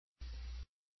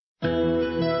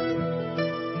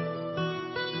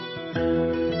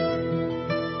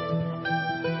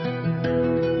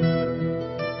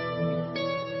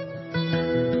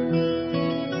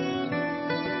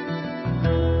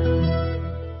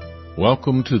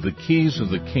Welcome to the Keys of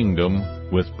the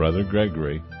Kingdom with Brother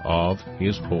Gregory of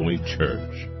His Holy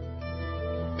Church.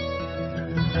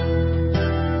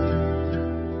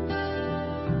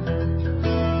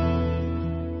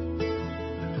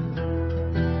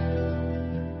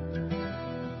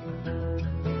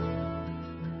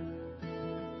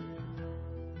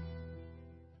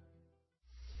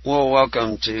 Well,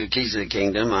 welcome to Keys of the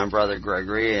Kingdom. I'm Brother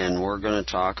Gregory, and we're going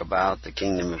to talk about the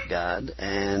Kingdom of God,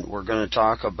 and we're going to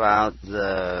talk about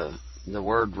the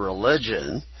word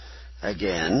religion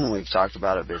again. We've talked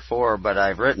about it before, but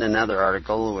I've written another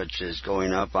article which is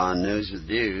going up on News with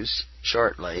Views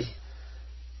shortly.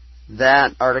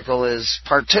 That article is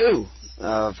part 2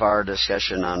 of our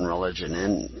discussion on religion,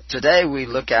 and today we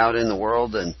look out in the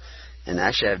world, and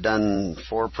actually I've done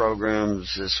 4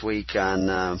 programs this week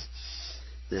on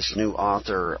this new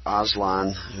author,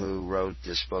 Aslan, who wrote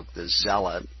this book, The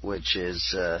Zealot, which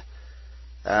is,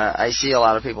 I see a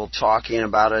lot of people talking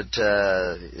about it.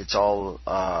 It's all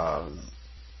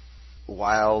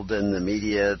wild in the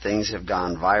media. Things have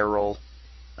gone viral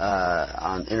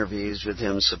on interviews with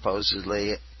him,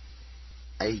 supposedly.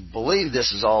 I believe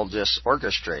this is all just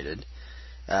orchestrated,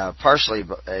 partially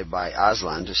by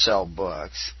Aslan to sell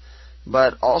books,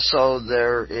 but also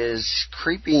there is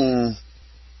creeping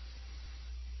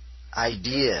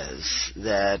ideas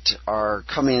that are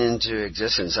coming into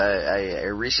existence. I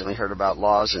recently heard about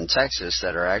laws in Texas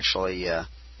that are actually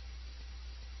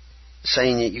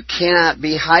saying that you cannot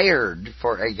be hired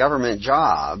for a government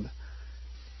job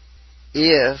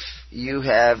if you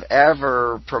have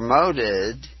ever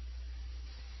promoted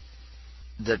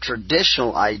the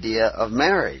traditional idea of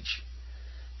marriage,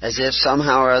 as if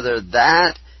somehow or other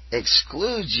that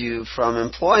excludes you from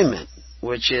employment,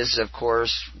 which is, of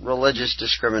course, religious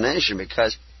discrimination,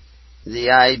 because the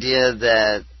idea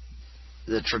that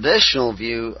the traditional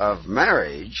view of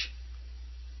marriage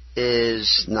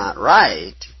is not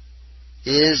right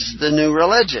is the new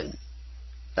religion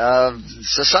of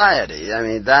society. I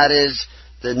mean, that is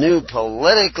the new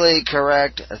politically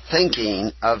correct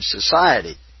thinking of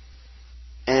society.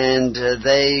 And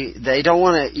they don't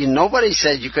want to. Nobody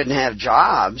said you couldn't have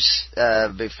jobs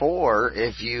before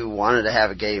if you wanted to have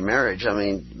a gay marriage. I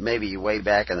mean, maybe way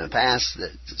back in the past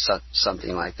that something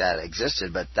like that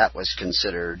existed, but that was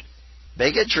considered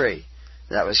bigotry.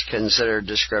 That was considered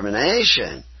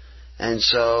discrimination, and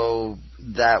so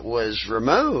that was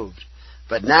removed.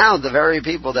 But now the very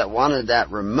people that wanted that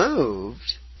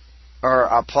removed are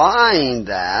applying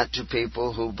that to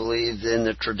people who believed in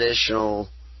the traditional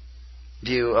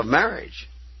view of marriage,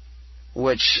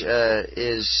 which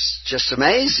is just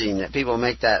amazing that people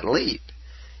make that leap.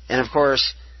 And of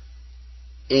course,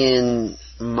 in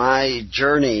my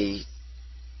journey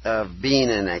of being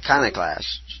an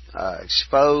iconoclast,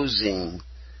 exposing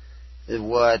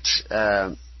what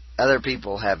other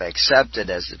people have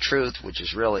accepted as the truth, which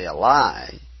is really a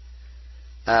lie,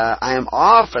 I am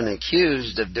often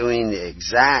accused of doing the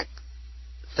exact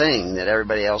thing that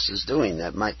everybody else is doing.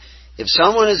 If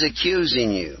someone is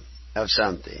accusing you of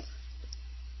something,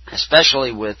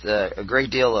 especially with a great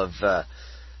deal of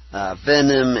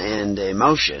venom and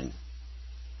emotion,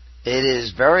 it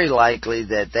is very likely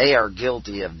that they are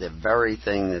guilty of the very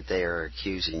thing that they are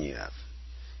accusing you of.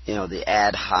 The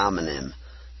ad hominem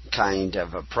kind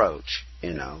of approach,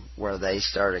 where they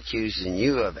start accusing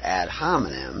you of ad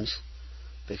hominems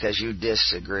because you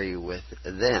disagree with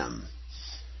them.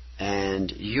 And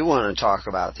you want to talk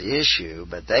about the issue,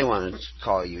 but they want to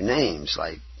call you names,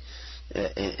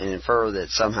 and infer that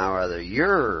somehow or other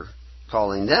you're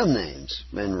calling them names.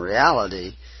 In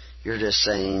reality, you're just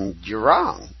saying you're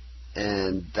wrong,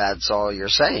 and that's all you're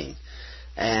saying.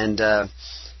 And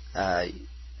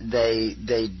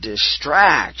they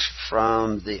distract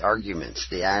from the arguments,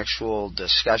 the actual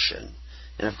discussion.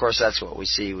 And of course, that's what we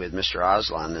see with Mr.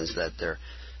 Aslan, is that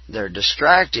they're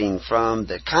distracting from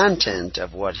the content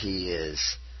of what he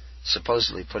is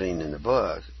supposedly putting in the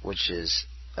book, which is,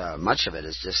 much of it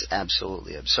is just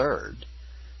absolutely absurd.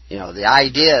 The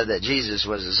idea that Jesus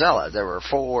was a zealot, there were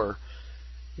 4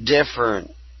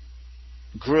 different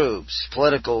groups,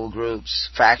 political groups,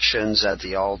 factions at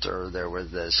the altar. There were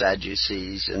the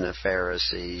Sadducees and the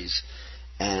Pharisees,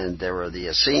 and there were the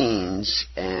Essenes,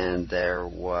 and there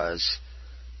was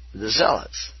the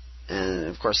Zealots. And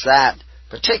of course that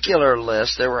particular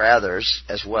list, there were others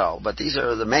as well, but these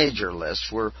are the major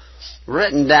lists, were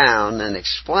written down and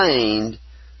explained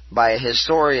by a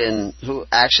historian who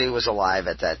actually was alive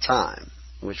at that time,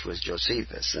 which was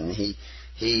Josephus. And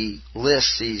he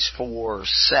lists these 4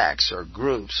 sects or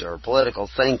groups or political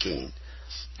thinking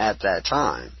at that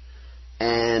time.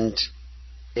 And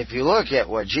if you look at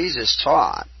what Jesus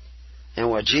taught and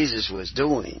what Jesus was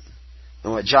doing,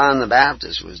 and what John the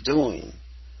Baptist was doing,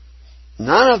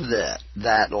 none of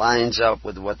that lines up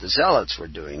with what the Zealots were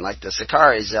doing, like the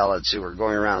Sicarii Zealots who were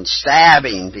going around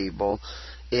stabbing people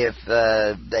if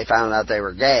they found out they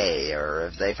were gay, or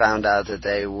if they found out that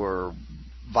they were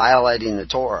violating the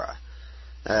Torah.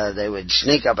 They would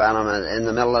sneak up on them in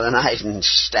the middle of the night and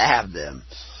stab them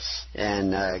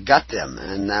and gut them.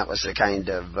 And that was the kind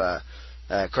of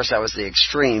course, that was the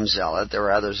extreme zealot. There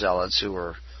were other zealots who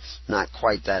were not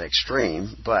quite that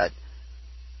extreme, but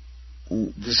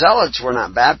the zealots were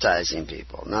not baptizing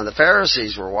people. Now, the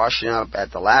Pharisees were washing up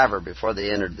at the laver before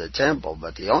they entered the temple,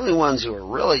 but the only ones who were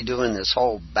really doing this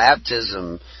whole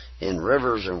baptism in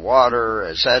rivers and water,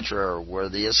 etc., were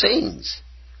the Essenes.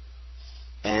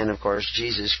 And, of course,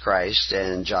 Jesus Christ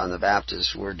and John the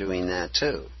Baptist were doing that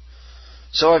too.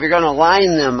 So if you're going to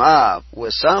line them up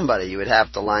with somebody, you would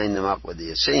have to line them up with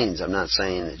the Essenes. I'm not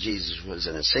saying that Jesus was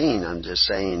an Essene. I'm just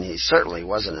saying he certainly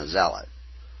wasn't a zealot.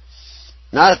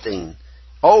 Nothing.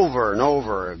 Over and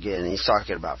over again, he's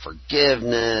talking about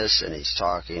forgiveness, and he's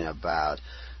talking about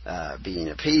being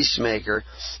a peacemaker.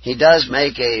 He does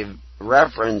make a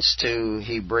reference to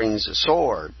he brings a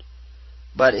sword.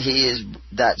 But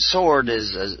that sword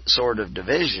is a sword of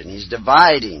division. He's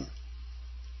dividing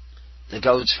the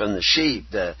goats from the sheep,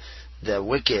 the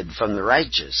wicked from the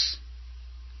righteous.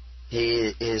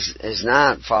 He is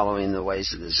not following the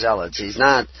ways of the zealots. He's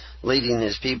not leading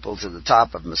his people to the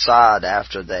top of Masad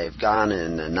after they've gone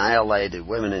and annihilated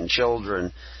women and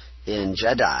children in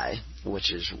Jedai,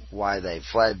 which is why they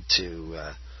fled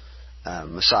to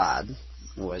Masad,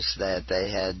 was that they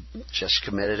had just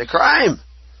committed a crime.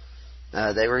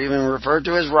 They were even referred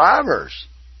to as robbers.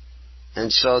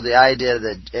 And so the idea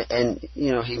that, and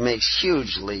he makes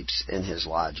huge leaps in his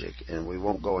logic, and we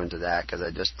won't go into that because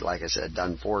I just, like I said,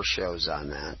 done 4 shows on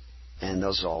that. And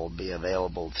those will all be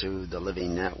available through the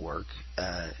Living Network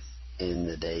in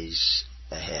the days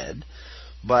ahead.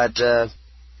 But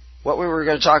what we were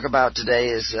going to talk about today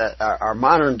is our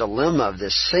modern dilemma of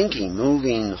this thinking,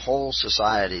 moving whole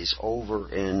societies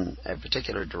over in a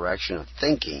particular direction of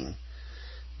thinking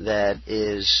that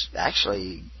is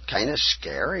actually kind of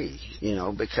scary,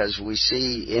 because we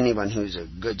see anyone who's a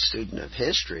good student of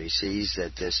history sees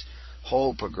that this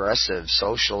whole progressive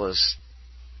socialist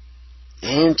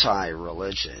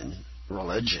anti-religion,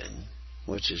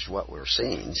 which is what we're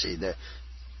seeing. See, the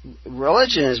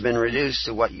religion has been reduced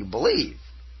to what you believe,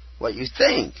 what you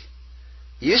think.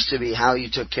 It used to be how you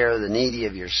took care of the needy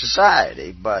of your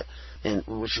society,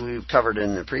 which we've covered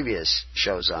in the previous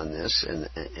shows on this,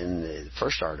 in the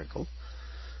first article,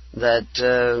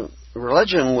 that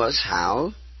religion was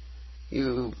how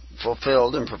you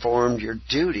fulfilled and performed your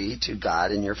duty to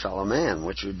God and your fellow man,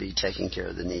 which would be taking care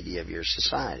of the needy of your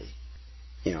society.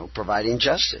 Providing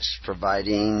justice,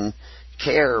 providing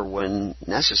care when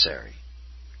necessary.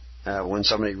 When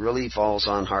somebody really falls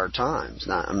on hard times.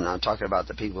 I'm not talking about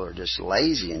the people who are just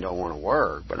lazy and don't want to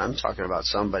work, but I'm talking about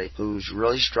somebody who's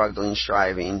really struggling,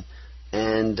 striving,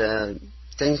 and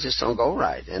things just don't go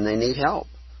right, and they need help.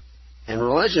 And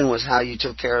religion was how you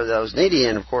took care of those needy.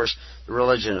 And, of course, the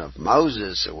religion of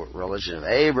Moses, the religion of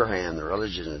Abraham, the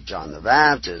religion of John the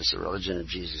Baptist, the religion of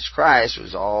Jesus Christ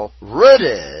was all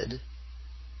rooted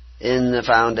in the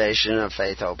foundation of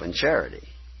faith, hope, and charity.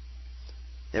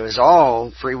 It was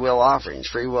all free will offerings,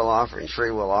 free will offerings,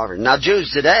 free will offerings. Now,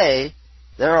 Jews today,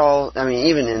 they're all,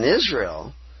 even in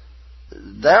Israel,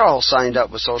 they're all signed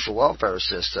up with social welfare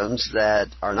systems that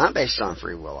are not based on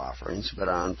free will offerings, but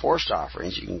on forced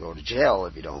offerings. You can go to jail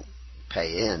if you don't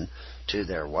pay in to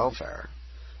their welfare.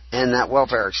 And that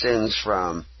welfare extends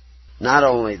from not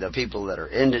only the people that are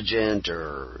indigent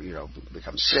or,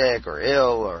 become sick or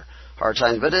ill or hard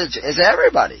times, but it's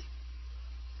everybody.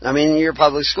 Your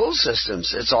public school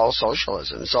systems, it's all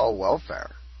socialism. It's all welfare.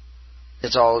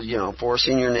 It's all,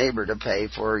 forcing your neighbor to pay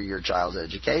for your child's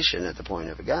education at the point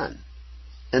of a gun.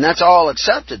 And that's all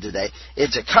accepted today.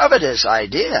 It's a covetous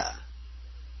idea.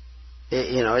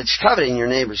 It's coveting your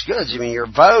neighbor's goods. You're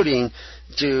voting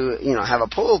to, have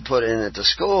a pool put in at the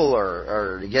school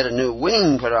or to get a new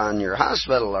wing put on your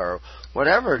hospital or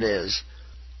whatever it is.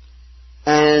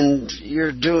 And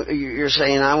you're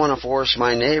saying, I want to force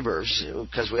my neighbors,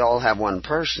 because we all have one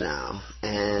purse now,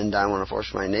 and I want to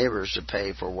force my neighbors to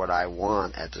pay for what I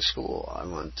want at the school. I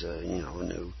want, a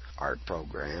new art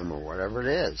program or whatever it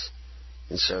is.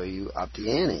 And so you up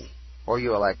the ante. Or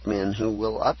you elect men who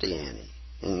will up the ante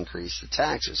and increase the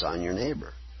taxes on your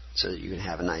neighbor so that you can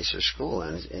have a nicer school.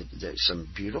 And there's some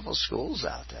beautiful schools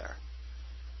out there.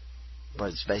 But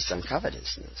it's based on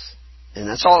covetousness. And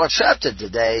that's all accepted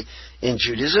today in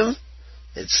Judaism.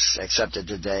 It's accepted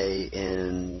today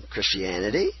in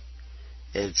Christianity.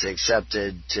 It's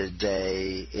accepted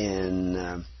today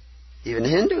in even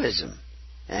Hinduism,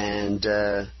 and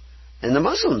the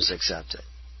Muslims accept it.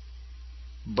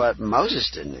 But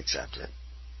Moses didn't accept it.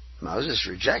 Moses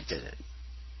rejected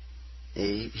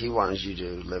it. He wanted you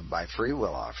to live by free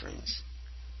will offerings.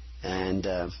 And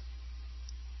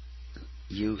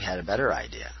you had a better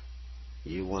idea.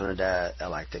 You wanted to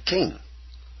elect a king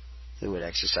who would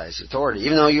exercise authority.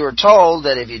 Even though you were told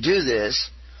that if you do this,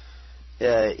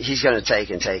 he's going to take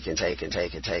and take and take and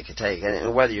take and take and take.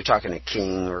 And whether you're talking a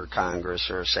king or Congress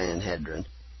or a Sanhedrin,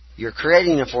 you're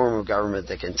creating a form of government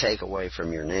that can take away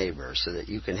from your neighbor so that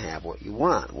you can have what you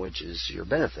want, which is your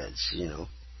benefits, you know.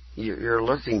 You're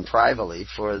looking cleverly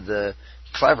for the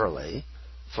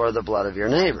blood of your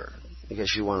neighbor,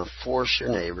 because you want to force your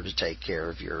neighbor to take care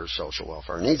of your social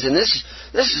welfare needs. And this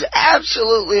is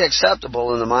absolutely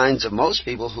acceptable in the minds of most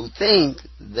people who think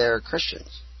they're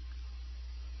Christians.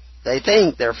 They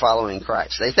think they're following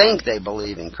Christ. They think they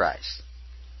believe in Christ.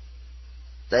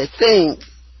 They think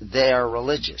they are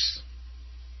religious.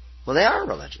 Well, they are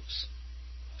religious.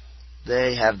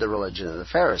 They have the religion of the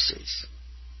Pharisees,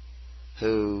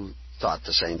 who thought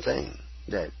the same thing,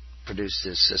 that produced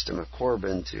this system of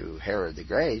Corban to Herod the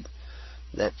Great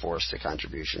that forced the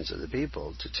contributions of the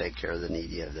people to take care of the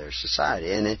needy of their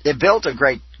society. And it built a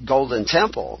great golden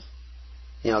temple.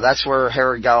 You know, that's where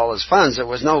Herod got all his funds. There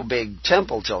was no big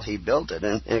temple till he built it.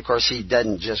 And of course, he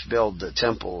didn't just build the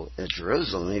temple at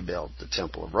Jerusalem. He built the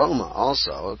temple of Rome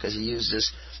also, because he used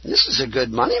this. This is a good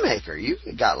moneymaker. You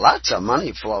got lots of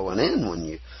money flowing in when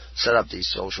you set up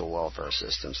these social welfare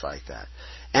systems like that.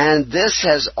 And this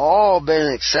has all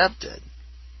been accepted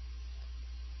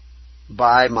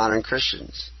by modern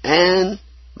Christians and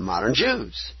modern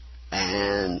Jews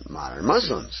and modern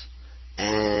Muslims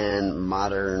and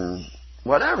modern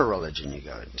whatever religion you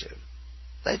go into.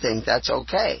 They think that's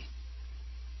okay.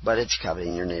 But it's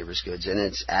coveting your neighbor's goods, and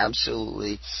it's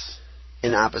absolutely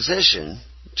in opposition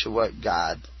to what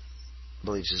God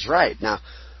believes is right. Now,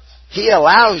 He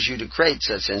allows you to create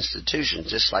such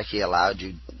institutions, just like He allowed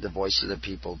you, the voice of the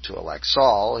people, to elect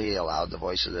Saul. He allowed the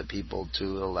voice of the people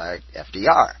to elect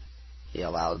FDR. He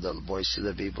allowed the voice of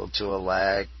the people to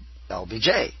elect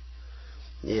LBJ.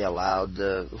 He allowed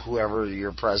whoever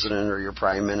your president or your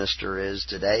prime minister is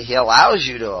today, He allows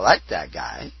you to elect that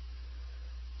guy.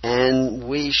 And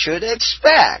we should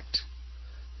expect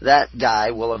that guy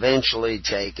will eventually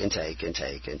take and take and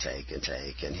take and take and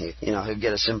take, and he'll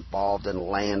get us involved in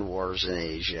land wars in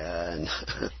Asia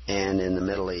and in the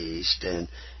Middle East,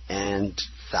 and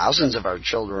thousands of our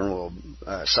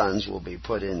sons will be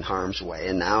put in harm's way,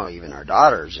 and now even our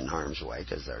daughters in harm's way,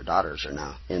 because their daughters are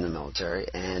now in the military,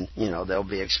 and they'll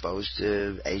be exposed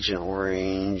to Agent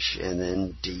Orange and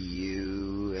then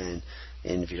DU and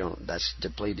if you don't, that's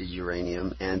depleted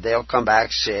uranium, and they'll come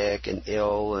back sick and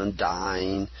ill and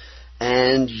dying,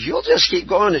 and you'll just keep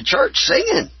going to church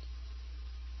singing,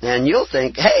 and you'll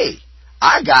think, hey,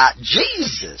 I got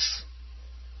Jesus,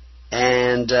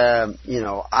 and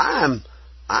I'm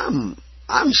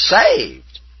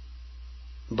saved.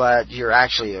 But you're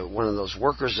actually one of those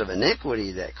workers of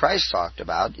iniquity that Christ talked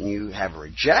about, and you have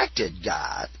rejected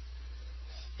God,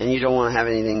 and you don't want to have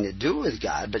anything to do with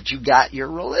God, but you got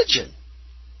your religion.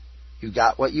 You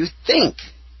got what you think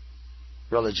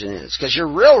religion is. Because your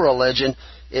real religion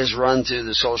is run through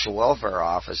the social welfare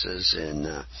offices in,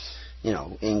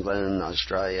 England,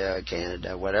 Australia,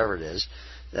 Canada, whatever it is,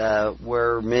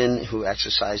 where men who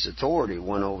exercise authority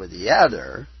one over the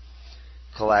other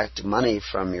collect money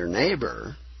from your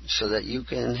neighbor so that you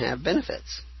can have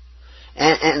benefits.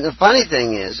 And the funny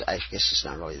thing is, I guess it's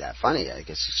not really that funny, I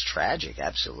guess it's tragic,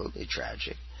 absolutely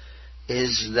tragic,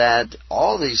 is that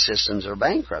all these systems are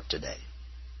bankrupt today.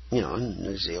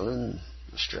 New Zealand,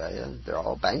 Australia, they're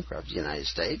all bankrupt. The United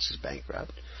States is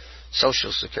bankrupt.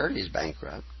 Social Security is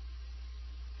bankrupt.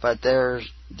 But they're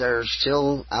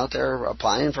still out there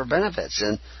applying for benefits.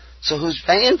 And so who's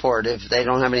paying for it if they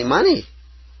don't have any money?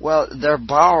 Well, they're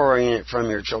borrowing it from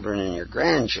your children and your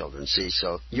grandchildren, see.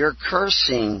 So you're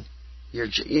cursing.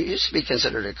 It used to be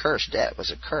considered a curse. Debt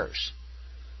was a curse.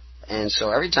 And so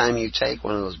every time you take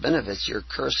one of those benefits, you're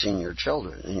cursing your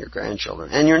children and your grandchildren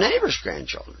and your neighbor's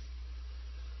grandchildren,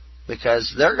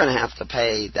 because they're going to have to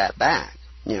pay that back.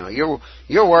 You're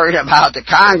worried about the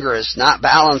Congress not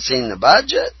balancing the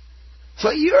budget.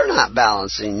 Well, you're not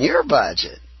balancing your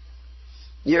budget.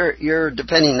 You're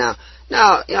depending now.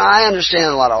 Now, I understand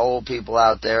a lot of old people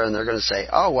out there, and they're going to say,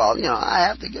 oh, well, I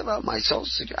have to give up my Social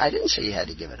Security. I didn't say you had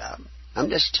to give it up. I'm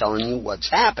just telling you what's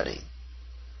happening.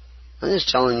 I'm just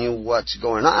telling you what's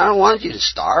going on. I don't want you to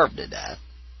starve to death.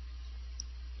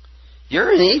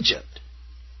 You're in Egypt.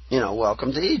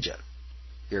 Welcome to Egypt.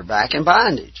 You're back in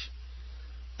bondage.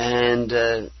 And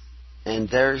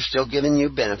they're still giving you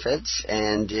benefits,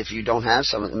 and if you don't have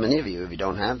many of you, if you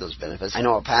don't have those benefits, I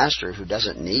know a pastor who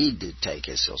doesn't need to take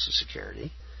his Social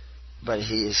Security, but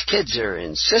his kids are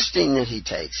insisting that he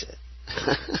takes it.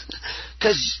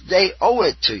 Because they owe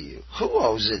it to you. Who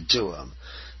owes it to them?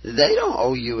 They don't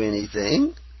owe you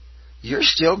anything. You're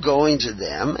still going to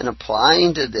them and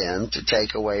applying to them to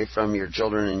take away from your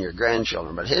children and your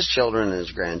grandchildren. But his children and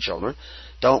his grandchildren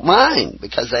don't mind,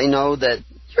 because they know that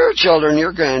your children,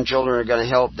 your grandchildren are going to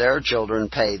help their children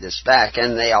pay this back.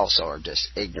 And they also are just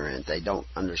ignorant. They don't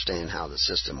understand how the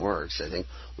system works. They think,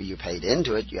 well, you paid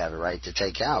into it, you have a right to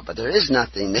take out. But there is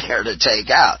nothing there to take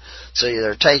out. So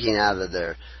they're taking out of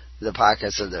the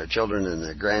pockets of their children and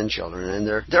their grandchildren.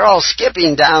 And they're all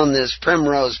skipping down this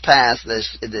primrose path,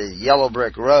 the yellow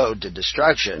brick road to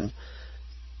destruction.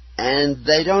 And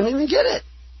they don't even get it.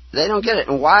 They don't get it.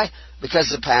 And why? Because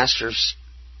the pastors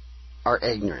are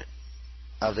ignorant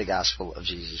of the gospel of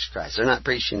Jesus Christ. They're not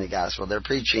preaching the gospel. They're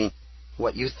preaching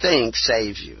what you think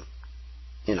saves you.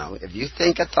 You know, if you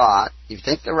think a thought, you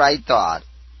think the right thought,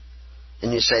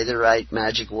 and you say the right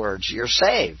magic words, you're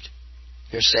saved.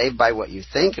 You're saved by what you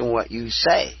think and what you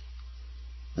say,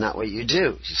 not what you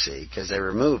do, you see, because they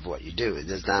removed what you do. It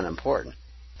is not important.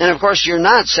 And, of course, you're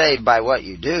not saved by what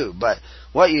you do, but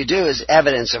what you do is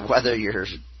evidence of whether you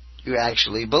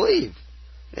actually believe.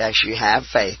 You actually have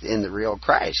faith in the real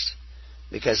Christ.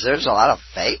 Because there's a lot of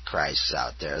fake Christs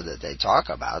out there that they talk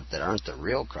about that aren't the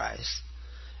real Christ.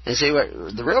 And see, what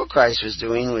the real Christ was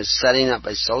doing was setting up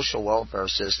a social welfare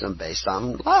system based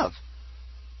on love.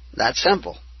 That's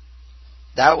simple.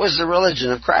 That was the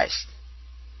religion of Christ.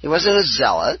 He wasn't a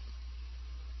zealot.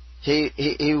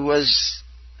 He was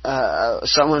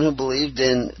someone who believed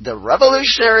in the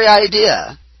revolutionary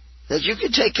idea that you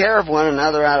could take care of one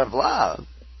another out of love.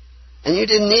 And you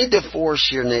didn't need to force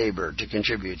your neighbor to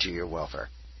contribute to your welfare.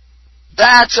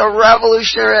 That's a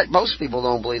revolutionary... Most people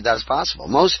don't believe that's possible.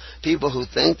 Most people who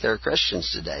think they're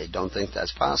Christians today don't think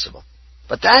that's possible.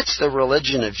 But that's the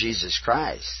religion of Jesus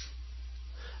Christ.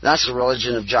 That's the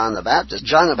religion of John the Baptist.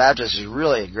 John the Baptist is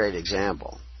really a great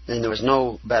example. And there was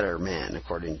no better man,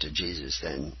 according to Jesus,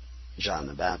 than John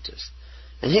the Baptist.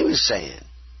 And he was saying,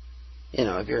 you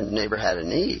know, if your neighbor had a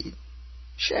need,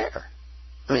 share.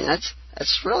 I mean,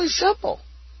 that's really simple.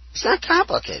 It's not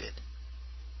complicated.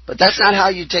 But that's not how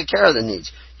you take care of the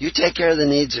needs. You take care of the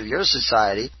needs of your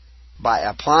society by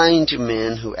applying to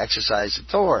men who exercise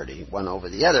authority, one over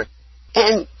the other.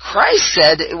 And Christ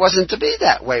said it wasn't to be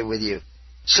that way with you.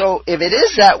 So if it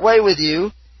is that way with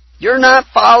you, you're not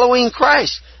following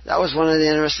Christ. That was one of the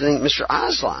interesting things. Mr.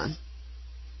 Aslan,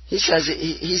 he says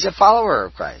he's a follower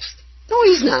of Christ. No,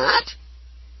 he's not.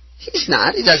 He's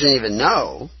not. He doesn't even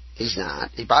know. He's not.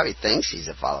 He probably thinks he's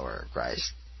a follower of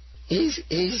Christ. He's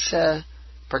a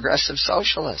progressive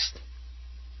socialist.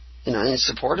 You know, he's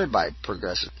supported by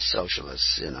progressive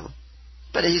socialists, you know.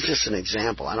 But he's just an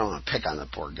example. I don't want to pick on the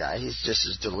poor guy. He's just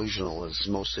as delusional as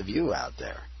most of you out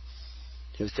there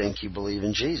who think you believe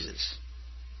in Jesus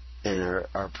and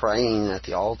are praying at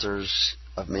the altars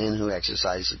of men who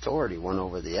exercise authority one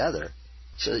over the other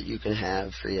so that you can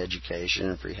have free education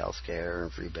and free health care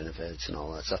and free benefits and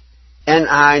all that stuff. And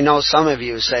I know some of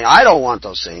you say, I don't want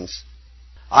those things.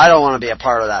 I don't want to be a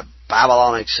part of that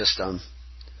Babylonic system.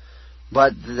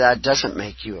 But that doesn't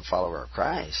make you a follower of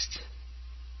Christ.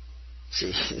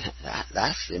 See,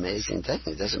 that's the amazing thing.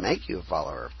 It doesn't make you a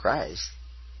follower of Christ.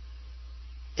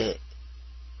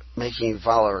 Making you a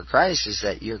follower of Christ is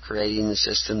that you're creating the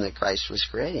system that Christ was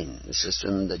creating, the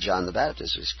system that John the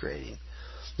Baptist was creating.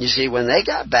 You see, when they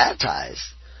got baptized,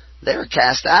 they were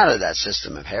cast out of that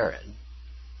system of Herod.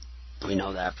 We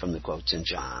know that from the quotes in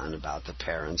John about the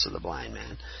parents of the blind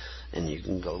man, and you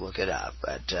can go look it up.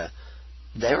 But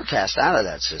they were cast out of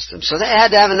that system, so they had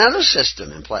to have another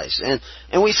system in place.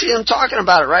 And we see them talking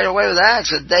about it right away with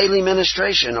Acts, a daily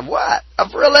ministration of what?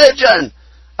 Of religion,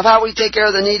 of how we take care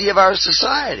of the needy of our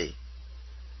society.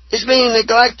 It's being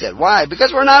neglected. Why?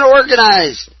 Because we're not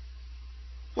organized.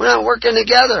 We're not working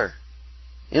together.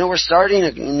 You know, we're starting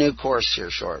a new course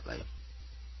here shortly.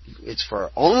 It's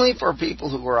only for people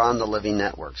who are on the Living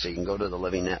Network, so you can go to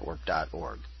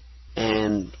thelivingnetwork.org.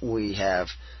 And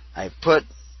I've put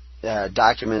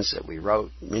documents that we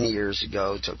wrote many years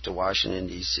ago, took to Washington,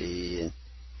 D.C.,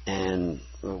 and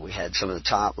we had some of the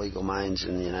top legal minds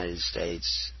in the United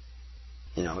States.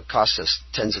 You know, it cost us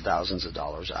tens of thousands of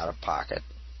dollars out of pocket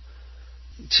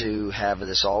to have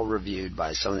this all reviewed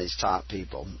by some of these top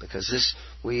people, because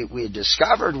we had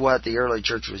discovered what the early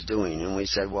church was doing, and we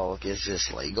said, well, is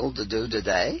this legal to do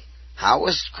today? How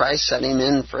was Christ setting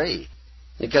men free?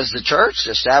 Because the church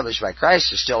established by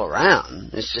Christ is still around.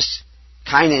 It's just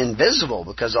kind of invisible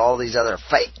because all these other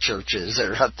fake churches that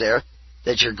are out there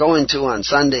that you're going to on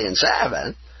Sunday and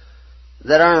Sabbath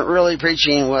that aren't really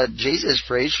preaching what Jesus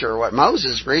preached or what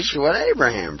Moses preached or what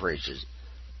Abraham preaches.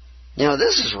 You know,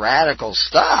 this is radical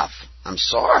stuff. I'm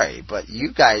sorry, but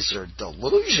you guys are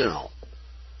delusional.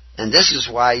 And this is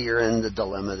why you're in the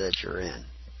dilemma that you're in.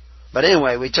 But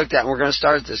anyway, we took that and we're going to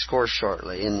start this course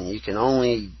shortly. And you can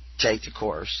only take the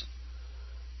course,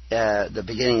 the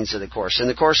beginnings of the course. And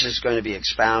the course is going to be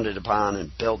expounded upon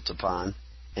and built upon.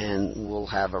 And we'll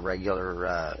have a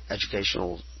regular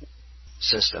educational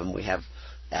system. We have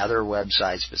other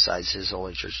websites besides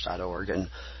hisholychurch.org. And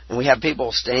we have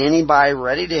people standing by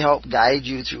ready to help guide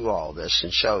you through all this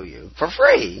and show you for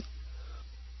free.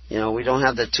 You know, we don't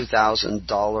have the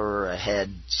 $2,000 a head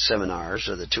seminars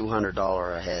or the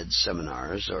 $200 a head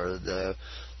seminars or the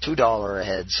 $2 a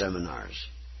head seminars.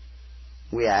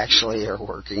 We actually are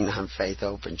working on faith,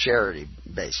 hope, and charity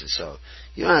basis. So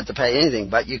you don't have to pay anything,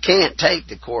 but you can't take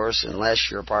the course unless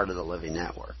you're a part of the Living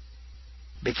Network.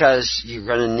 Because you're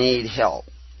going to need help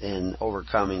in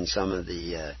overcoming some of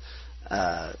the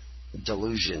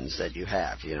delusions that you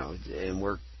have, you know. And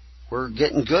we're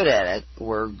getting good at it.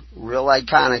 We're real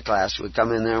iconoclasts. We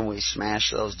come in there and we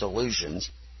smash those delusions.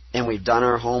 And we've done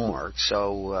our homework.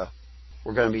 So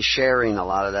we're going to be sharing a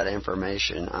lot of that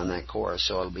information on that course.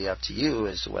 So it'll be up to you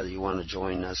as to whether you want to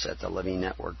join us at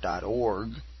thelivingnetwork.org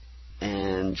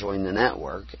and join the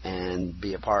network and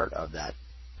be a part of that.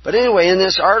 But anyway, in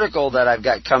this article that I've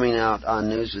got coming out on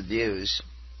News with Views,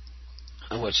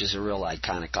 which is a real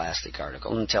iconoclastic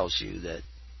article, and tells you that,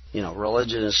 you know,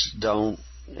 religionists don't,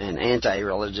 and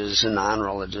anti-religionists and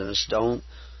non-religionists don't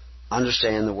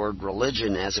understand the word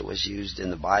religion as it was used in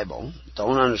the Bible,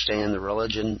 don't understand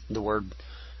the word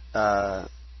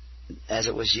as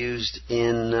it was used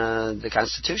in the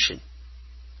Constitution.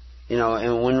 You know,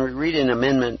 and when we read in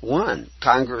Amendment 1,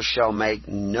 Congress shall make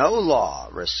no law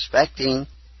respecting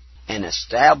an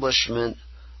establishment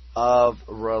of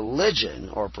religion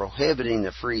or prohibiting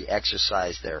the free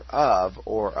exercise thereof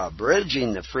or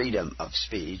abridging the freedom of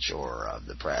speech or of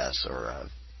the press or of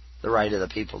the right of the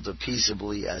people to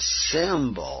peaceably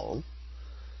assemble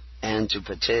and to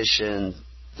petition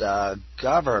the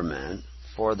government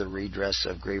for the redress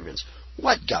of grievance.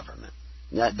 What government?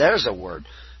 Now, there's a word.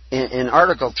 In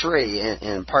Article 3,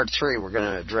 in Part 3, we're going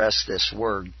to address this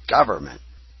word government.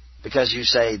 Because you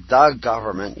say the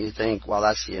government, you think, well,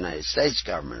 that's the United States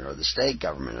government or the state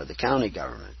government or the county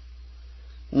government.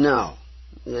 No,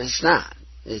 it's not.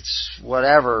 It's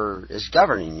whatever is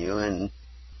governing you. And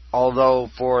although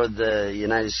for the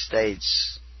United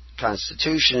States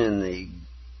Constitution and the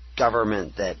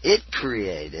government that it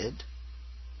created,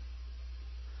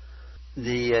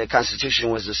 the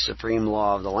Constitution was the supreme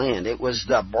law of the land. It was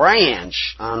the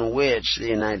branch on which the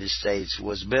United States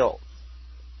was built.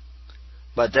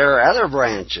 But there are other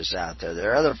branches out there.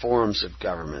 There are other forms of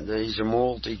government. These are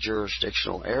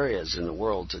multi-jurisdictional areas in the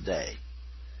world today.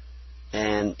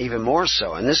 And even more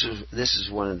so, and this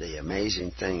is one of the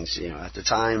amazing things, you know, at the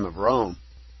time of Rome,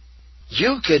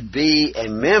 you could be a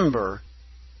member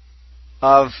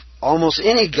of almost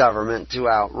any government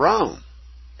throughout Rome,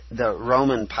 the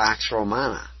Roman Pax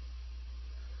Romana.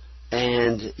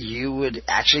 And you would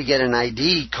actually get an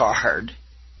ID card,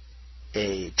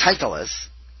 a titulus,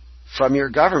 from your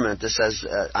government that says,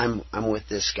 I'm with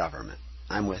this government.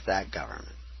 I'm with that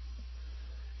government.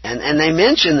 And they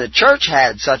mentioned the church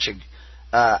had such a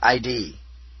ID.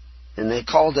 And they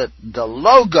called it the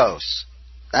Logos.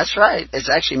 That's right. It's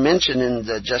actually mentioned in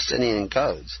the Justinian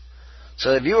codes.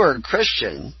 So if you were a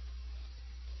Christian,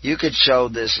 you could show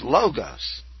this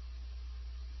Logos.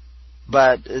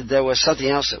 But there was something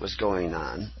else that was going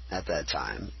on at that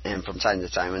time, and from time to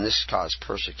time, and this caused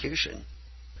persecution,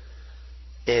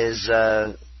 is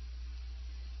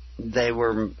they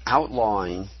were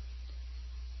outlawing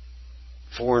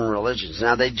foreign religions.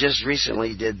 Now, they just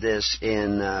recently did this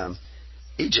in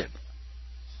Egypt.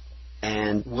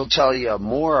 And we'll tell you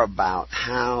more about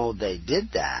how they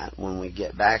did that when we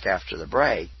get back after the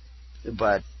break.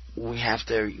 But we have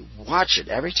to watch it.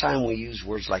 Every time we use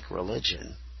words like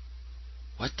religion,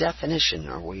 what definition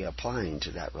are we applying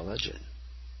to that religion?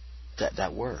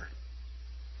 That word?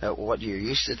 What you're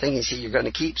used to thinking. See, you're going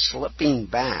to keep slipping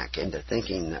back into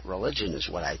thinking that religion is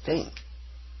what I think.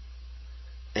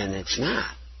 And it's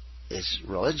not.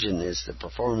 Religion is the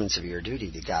performance of your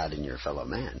duty to God and your fellow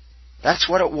man. That's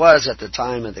what it was at the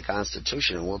time of the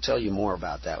Constitution, and we'll tell you more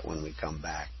about that when we come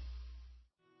back.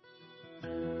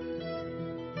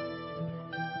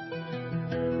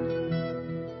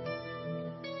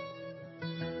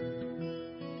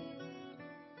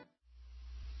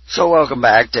 So welcome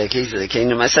back to Keys of the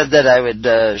Kingdom. I said that I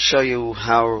would show you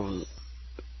how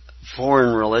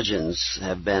foreign religions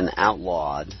have been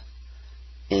outlawed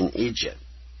in Egypt.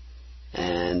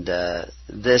 And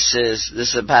this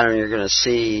is a pattern you're going to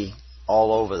see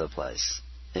all over the place.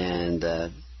 And,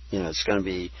 it's going to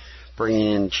be bringing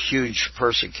in huge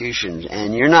persecutions.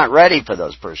 And you're not ready for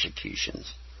those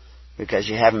persecutions because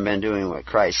you haven't been doing what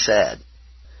Christ said.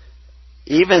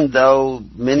 Even though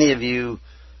many of you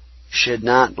should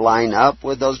not line up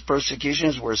with those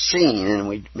persecutions, we're seeing, and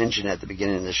we mentioned at the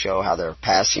beginning of the show how they're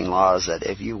passing laws that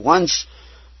if you once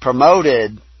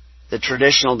promoted the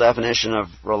traditional definition of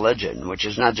religion, which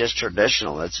is not just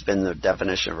traditional, it's been the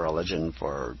definition of religion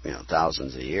for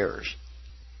thousands of years,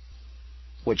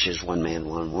 which is one man,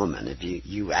 one woman. If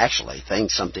you actually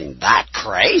think something that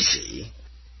crazy,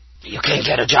 you can't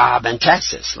get a job in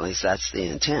Texas. At least that's the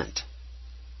intent.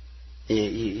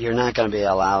 You're not going to be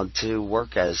allowed to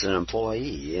work as an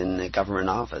employee in a government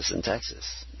office in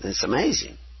Texas. It's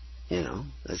amazing,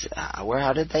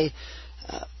 How did they?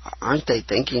 Aren't they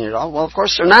thinking at all? Well, of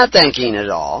course they're not thinking at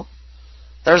all.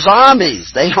 They're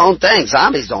zombies. They don't think.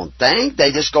 Zombies don't think.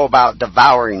 They just go about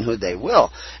devouring who they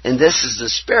will. And this is the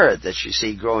spirit that you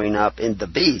see growing up in the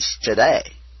beast today,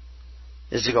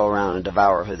 is to go around and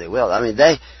devour who they will. I mean,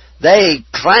 they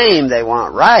claim they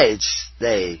want rights.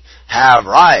 They have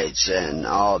rights and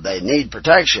they need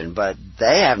protection, but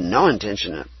they have no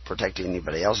intention of protecting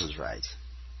anybody else's rights.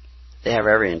 They have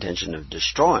every intention of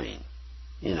destroying.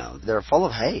 They're full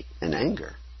of hate and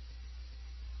anger.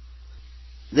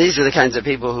 These are the kinds of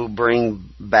people who bring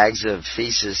bags of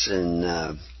feces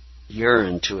and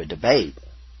urine to a debate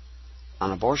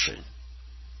on abortion.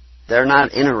 They're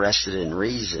not interested in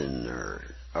reason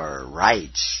or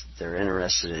rights. They're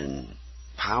interested in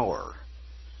power.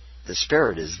 The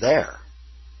spirit is there.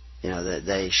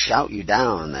 They shout you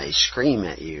down. They scream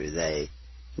at you.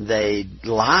 They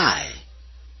lie.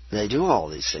 They do all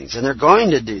these things. And they're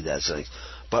going to do those things.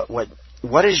 But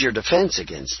what is your defense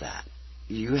against that?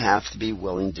 You have to be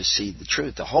willing to see the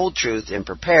truth, the whole truth, and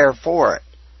prepare for it.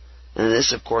 And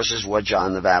this, of course, is what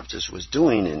John the Baptist was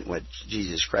doing and what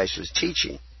Jesus Christ was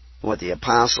teaching, what the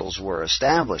apostles were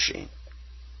establishing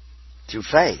through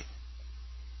faith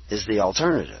is the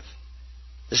alternative.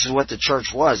 This is what the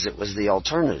church was. It was the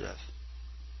alternative.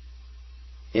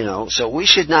 So we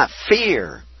should not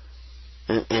fear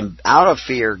and out of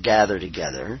fear gather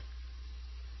together.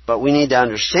 But we need to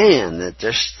understand that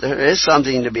there is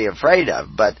something to be afraid of,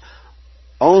 but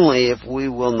only if we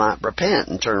will not repent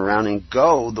and turn around and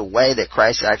go the way that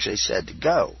Christ actually said to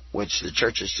go, which the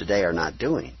churches today are not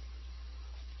doing.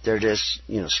 They're just,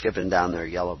 skipping down their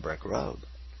yellow brick road.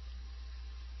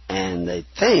 And they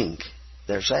think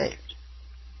they're saved.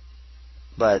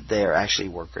 But they are actually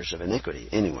workers of iniquity.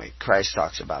 Anyway, Christ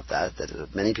talks about that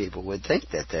many people would think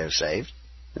that they're saved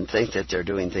and think that they're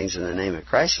doing things in the name of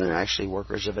Christ, and they're actually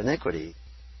workers of iniquity.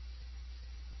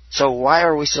 So why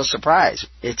are we so surprised?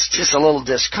 It's just a little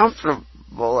discomfortable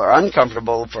or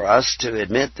uncomfortable for us to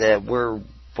admit that we're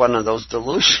one of those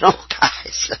delusional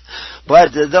guys.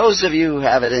 But those of you who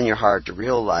have it in your heart to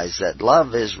realize that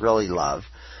love is really love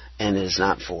and is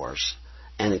not force,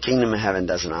 and the kingdom of heaven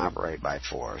doesn't operate by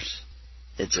force,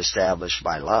 it's established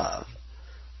by love,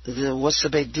 what's the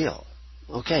big deal?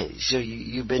 Okay, so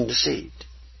you've been deceived.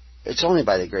 It's only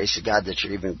by the grace of God that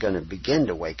you're even going to begin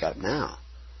to wake up now.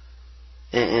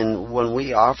 And when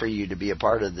we offer you to be a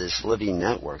part of this living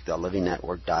network, the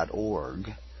livingnetwork.org,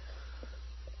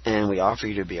 and we offer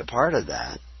you to be a part of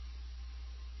that,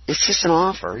 it's just an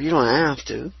offer. You don't have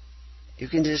to. You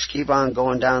can just keep on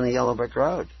going down the yellow brick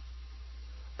road.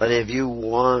 But if you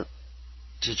want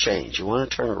to change, you want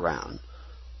to turn around,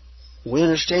 we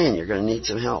understand you're going to need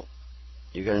some help.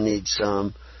 You're going to need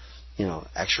some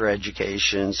extra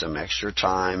education, some extra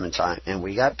time. And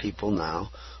we got people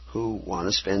now who want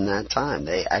to spend that time.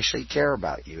 They actually care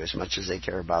about you as much as they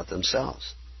care about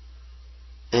themselves.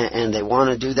 And they want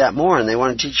to do that more, and they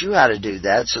want to teach you how to do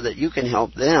that so that you can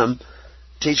help them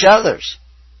teach others.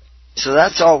 So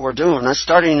that's all we're doing. We're not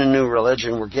starting a new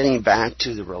religion. We're getting back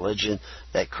to the religion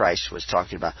that Christ was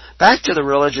talking about. Back to the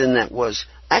religion that was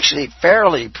actually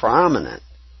fairly prominent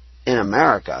in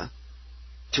America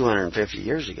 250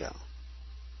 years ago.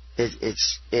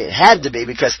 It had to be,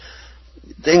 because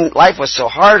life was so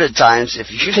hard at times.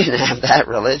 If you didn't have that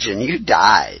religion, you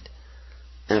died.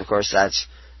 And of course, that's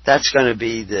going to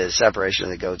be the separation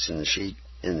of the goats and the sheep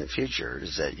in the future,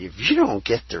 is that if you don't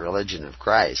get the religion of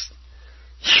Christ,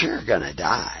 you're going to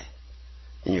die.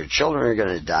 And your children are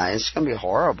going to die. It's going to be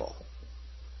horrible.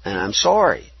 And I'm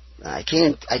sorry. I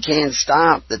can't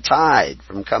stop the tide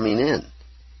from coming in.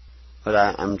 What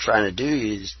I'm trying to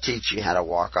do is teach you how to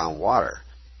walk on water.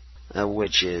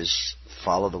 which is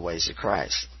follow the ways of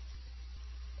Christ.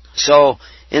 So,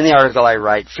 in the article I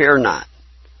write, fear not,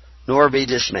 nor be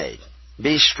dismayed.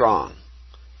 Be strong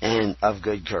and of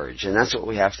good courage. And that's what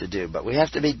we have to do. But we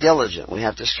have to be diligent. We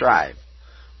have to strive.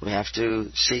 We have to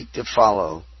seek to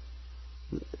follow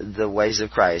the ways of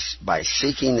Christ by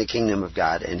seeking the kingdom of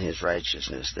God and His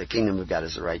righteousness. The kingdom of God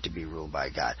is the right to be ruled by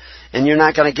God. And you're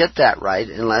not going to get that right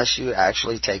unless you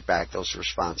actually take back those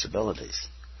responsibilities.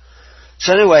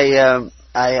 So anyway,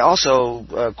 I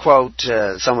also quote,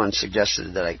 someone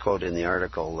suggested that I quote in the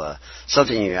article,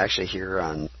 something you actually hear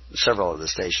on several of the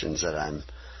stations that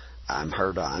I'm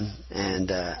heard on,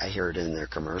 and I hear it in their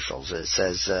commercials. It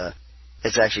says,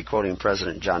 it's actually quoting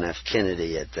President John F.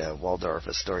 Kennedy at the Waldorf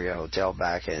Astoria Hotel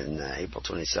back in April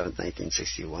 27,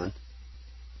 1961.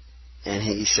 And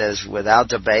he says, without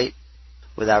debate,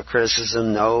 without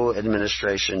criticism, no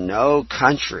administration, no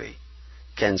country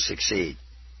can succeed.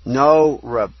 No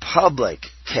republic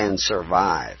can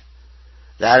survive.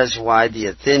 That is why the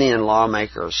Athenian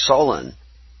lawmaker Solon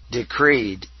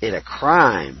decreed it a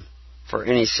crime for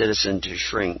any citizen to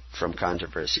shrink from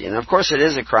controversy. And of course it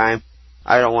is a crime.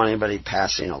 I don't want anybody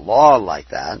passing a law like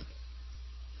that.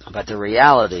 But the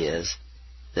reality is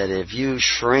that if you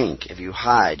shrink, if you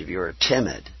hide, if you are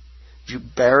timid, if you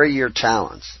bury your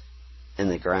talents in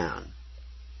the ground,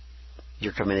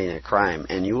 you're committing a crime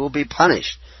and you will be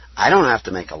punished. I don't have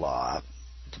to make a law up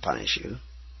to punish you.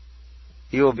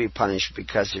 You will be punished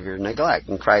because of your neglect.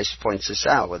 And Christ points this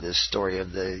out with his story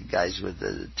of the guys with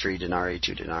the 3 denarii,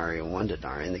 2 denarii, and 1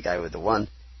 denarii. And the guy with the 1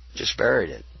 just buried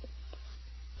it.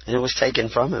 And it was taken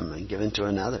from him and given to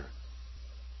another.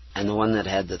 And the one that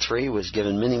had the 3 was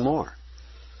given many more.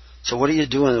 So what are you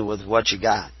doing with what you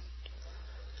got?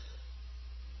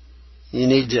 You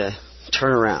need to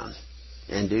turn around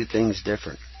and do things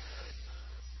different.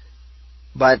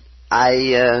 But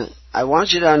I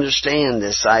want you to understand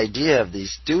this idea of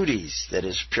these duties that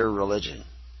is pure religion.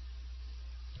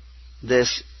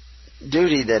 This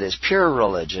duty that is pure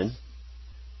religion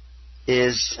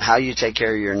is how you take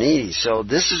care of your needy. So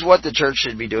this is what the church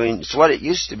should be doing. It's what it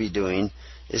used to be doing,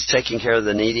 is taking care of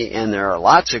the needy. And there are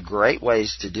lots of great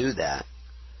ways to do that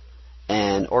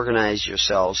and organize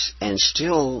yourselves and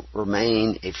still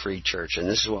remain a free church. And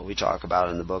this is what we talk about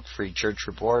in the book Free Church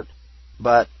Report.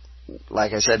 But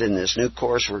like I said, in this new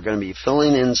course, we're going to be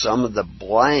filling in some of the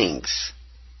blanks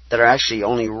that are actually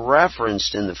only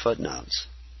referenced in the footnotes.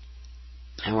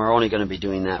 And we're only going to be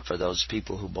doing that for those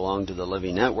people who belong to the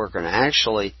Living Network. And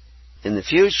actually, in the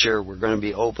future, we're going to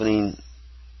be opening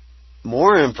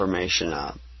more information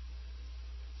up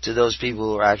to those people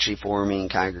who are actually forming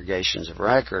congregations of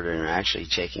record and are actually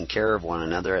taking care of one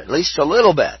another, at least a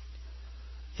little bit.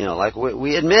 You know, like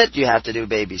we admit you have to do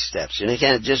baby steps. You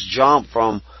can't just jump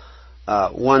from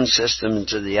one system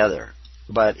to the other.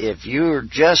 But if you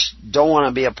just don't want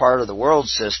to be a part of the world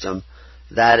system,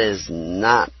 that is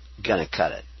not going to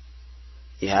cut it.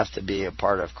 You have to be a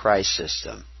part of Christ's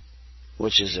system,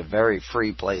 which is a very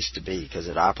free place to be because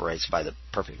it operates by the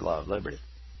perfect law of liberty.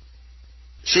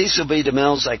 Cecil B.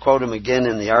 DeMille, I quote him again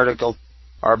in the article,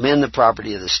 are men the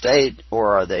property of the state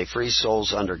or are they free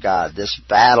souls under God? This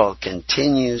battle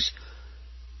continues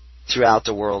throughout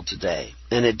the world today,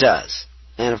 and it does.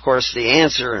 And of course the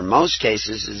answer in most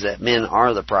cases is that men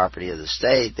are the property of the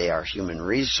state. They are human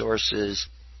resources,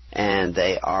 and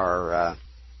they are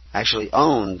actually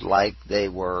owned like they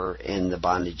were in the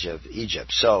bondage of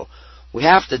Egypt. So we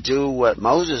have to do what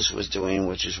Moses was doing,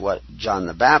 which is what John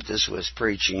the Baptist was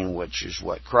preaching, which is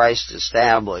what Christ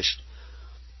established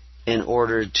in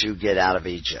order to get out of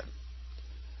Egypt,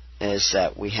 is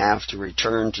that we have to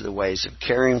return to the ways of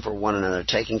caring for one another,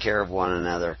 taking care of one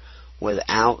another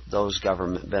without those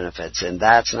government benefits. And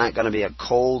that's not going to be a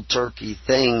cold turkey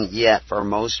thing yet for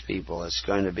most people. It's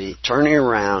going to be turning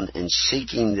around and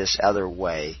seeking this other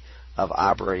way of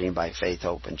operating by faith,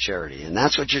 hope, and charity. And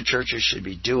that's what your churches should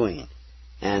be doing.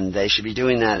 And they should be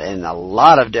doing that in a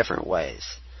lot of different ways.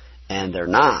 And they're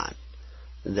not.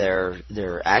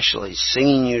 They're actually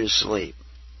singing you to sleep.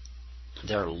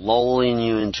 They're lulling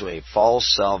you into a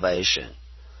false salvation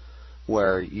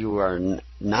where you are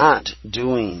not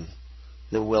doing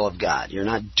the will of God. You're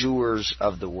not doers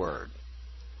of the Word.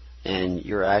 And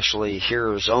you're actually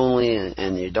hearers only,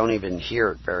 and you don't even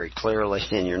hear it very clearly,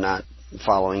 and you're not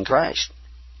following Christ.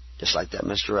 Just like that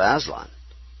Mr. Aslan.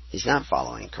 He's not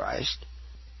following Christ.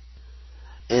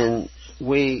 And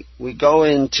we go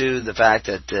into the fact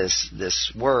that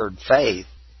this word faith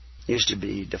used to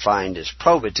be defined as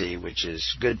probity, which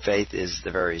is good faith is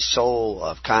the very soul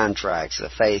of contracts. The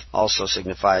faith also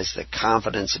signifies the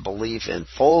confidence, belief, and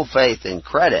full faith and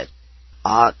credit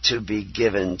ought to be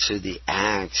given to the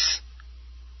acts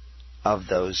of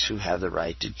those who have the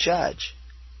right to judge.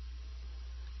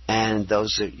 And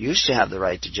those that used to have the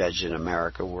right to judge in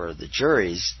America were the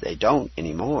juries. They don't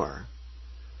anymore.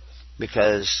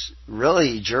 Because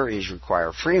really juries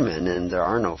require freemen, and there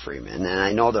are no freemen. And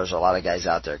I know there's a lot of guys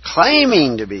out there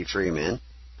claiming to be freemen,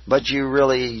 but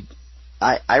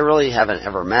I really haven't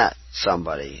ever met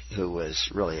somebody who was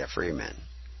really a freeman.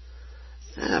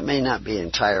 And that may not be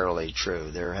entirely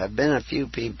true. There have been a few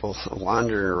people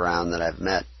wandering around that I've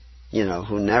met,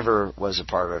 who never was a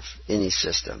part of any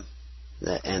system.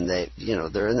 And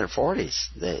they're in their 40s.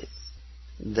 They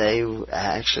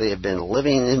actually have been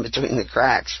living in between the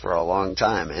cracks for a long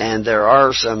time. And there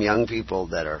are some young people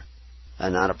that are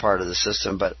not a part of the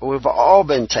system, but we've all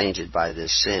been tainted by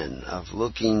this sin of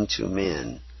looking to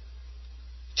men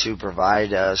to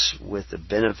provide us with the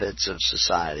benefits of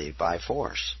society by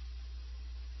force.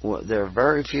 Well, there are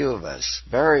very few of us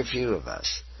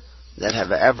that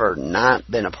have ever not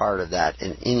been a part of that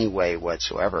in any way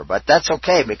whatsoever. But that's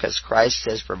okay, because Christ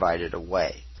has provided a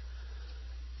way.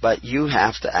 But you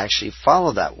have to actually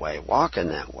follow that way, walk in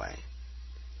that way.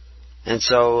 And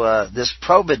so this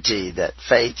probity that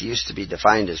faith used to be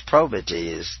defined as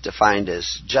probity is defined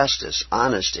as justice,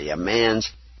 honesty. A man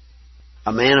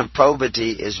of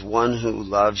probity is one who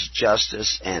loves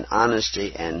justice and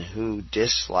honesty and who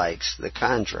dislikes the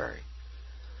contrary.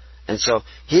 And so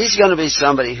he's going to be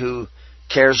somebody who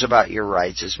cares about your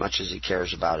rights as much as he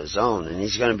cares about his own. And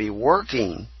he's going to be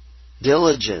working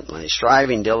diligently,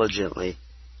 striving diligently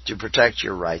to protect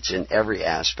your rights in every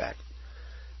aspect.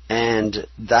 And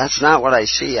that's not what I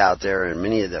see out there in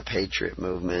many of the patriot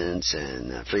movements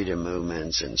and freedom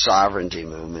movements and sovereignty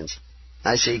movements.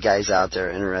 I see guys out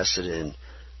there interested in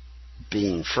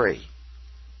being free,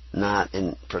 not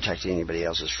in protecting anybody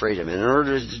else's freedom. And in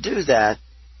order to do that,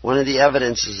 one of the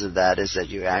evidences of that is that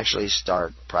you actually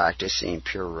start practicing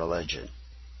pure religion.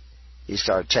 You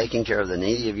start taking care of the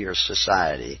needy of your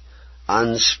society,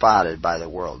 unspotted by the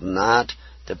world, not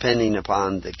depending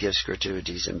upon the gifts,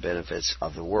 gratuities, and benefits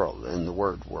of the world. And the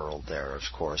word world there, of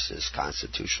course, is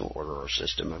constitutional order or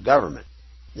system of government.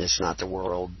 It's not the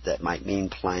world that might mean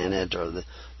planet or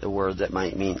the word that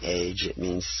might mean age. It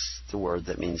means the word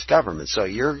that means government. So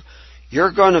you're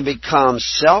going to become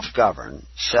self-governed,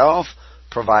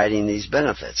 self-providing these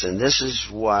benefits. And this is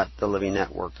what the Living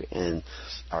Network and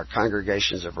our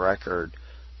congregations of record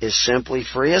is simply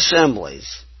free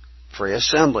assemblies,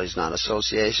 not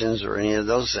associations or any of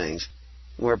those things,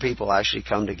 where people actually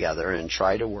come together and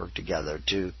try to work together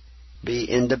to be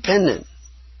independent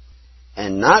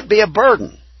and not be a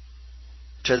burden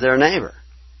to their neighbor.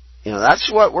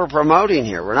 That's what we're promoting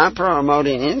here. We're not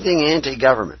promoting anything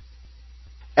anti-government.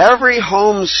 Every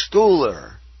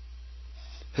homeschooler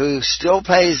who still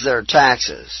pays their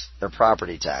taxes, their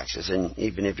property taxes, and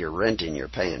even if you're renting, you're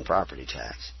paying property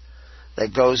tax,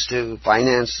 that goes to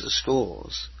finance the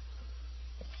schools,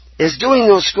 is doing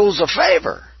those schools a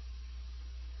favor,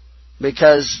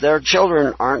 because their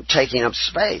children aren't taking up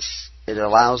space. It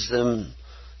allows them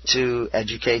to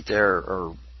educate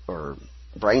or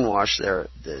brainwash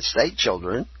the state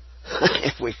children,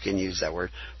 if we can use that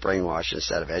word, brainwash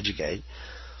instead of educate,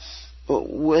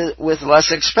 with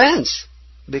less expense,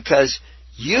 because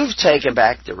you've taken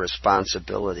back the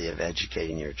responsibility of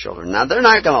educating your children. Now, they're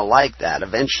not going to like that.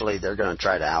 Eventually, they're going to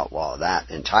try to outlaw that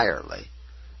entirely,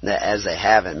 as they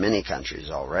have in many countries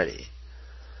already,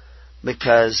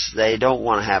 because they don't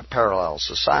want to have parallel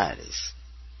societies.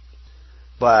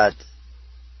 But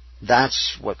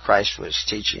that's what Christ was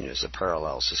teaching, is a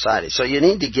parallel society. So you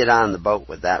need to get on the boat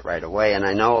with that right away. And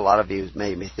I know a lot of you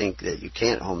maybe think that you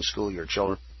can't homeschool your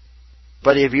children.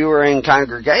 But if you were in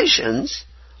congregations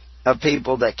of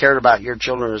people that cared about your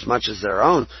children as much as their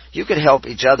own, you could help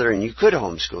each other and you could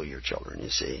homeschool your children, you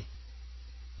see.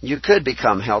 You could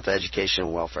become health, education,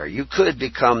 and welfare. You could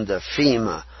become the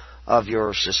FEMA of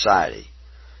your society.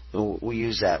 We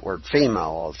use that word FEMA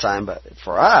all the time, but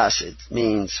for us it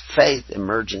means Faith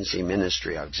Emergency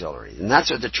Ministry Auxiliary. And that's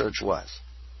what the church was.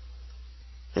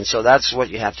 And so that's what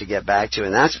you have to get back to,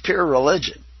 and that's pure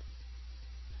religion.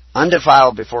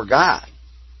 Undefiled before God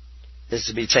is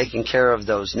to be taking care of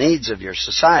those needs of your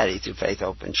society through faith,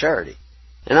 hope, and charity.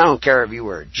 And I don't care if you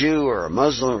were a Jew or a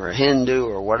Muslim or a Hindu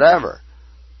or whatever.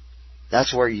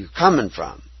 That's where you're coming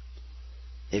from.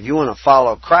 If you want to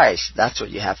follow Christ, that's what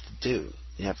you have to do.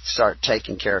 You have to start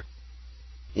taking care.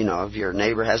 If your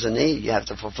neighbor has a need, you have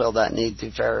to fulfill that need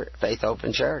through faith, hope,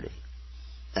 and charity.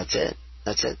 That's it.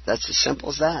 That's as simple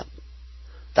as that.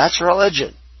 That's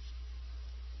religion.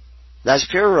 That's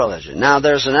pure religion. Now,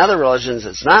 there's another religion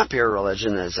that's not pure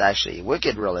religion, that's actually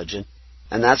wicked religion,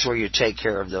 and that's where you take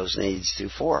care of those needs through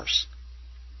force.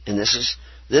 And this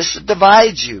This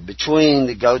divides you between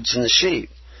the goats and the sheep,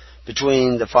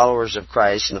 between the followers of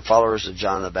Christ and the followers of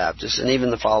John the Baptist, and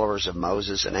even the followers of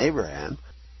Moses and Abraham,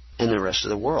 and the rest of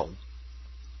the world.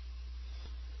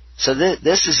 So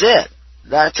this is it.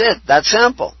 That's it. That's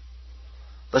simple.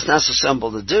 But it's not so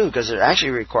simple to do, because it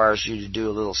actually requires you to do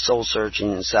a little soul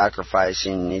searching and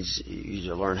sacrificing. It needs you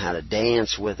to learn how to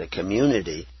dance with a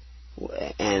community.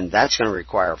 And that's going to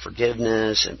require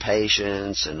forgiveness and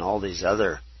patience and all these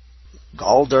other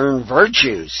gall-darn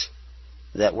virtues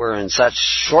that we're in such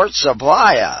short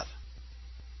supply of.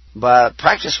 But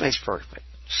practice makes perfect.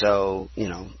 So,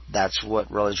 that's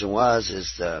what religion was,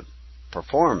 is the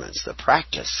performance, the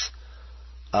practice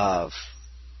of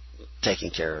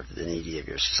taking care of the needy of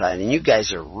your society. And you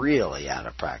guys are really out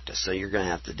of practice, so you're going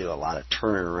to have to do a lot of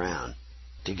turning around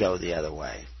to go the other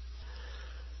way.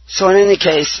 So in any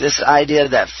case, this idea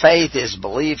that faith is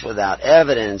belief without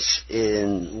evidence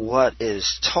in what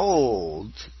is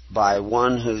told by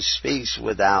one who speaks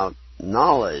without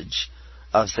knowledge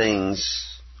of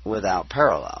things without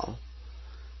parallel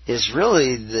is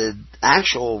really the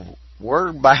actual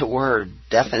word-by-word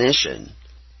definition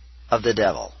of the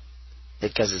devil,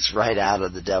 because it's right out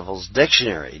of the devil's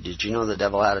dictionary. Did you know the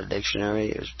devil had a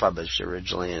dictionary? It was published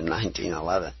originally in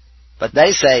 1911. But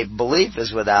they say belief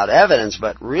is without evidence,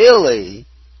 but really,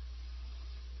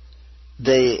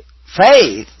 the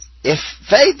faith, if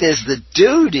faith is the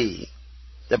duty,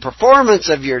 the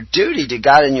performance of your duty to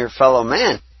God and your fellow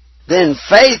man, then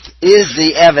faith is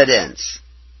the evidence.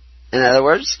 In other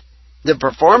words, the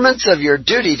performance of your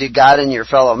duty to God and your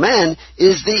fellow man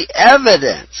is the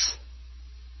evidence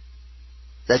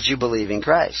that you believe in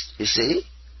Christ. You see?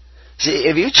 See,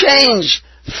 if you change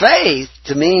faith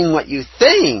to mean what you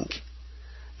think,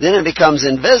 then it becomes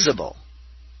invisible.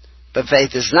 But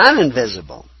faith is not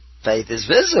invisible. Faith is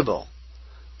visible.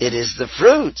 It is the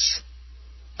fruits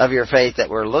of your faith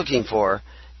that we're looking for,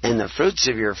 and the fruits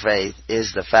of your faith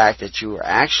is the fact that you are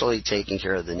actually taking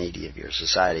care of the needy of your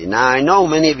society. Now, I know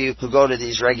many of you who go to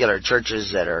these regular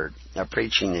churches that are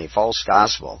preaching a false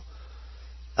gospel,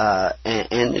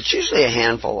 and it's usually a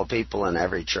handful of people in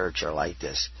every church are like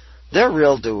this. They're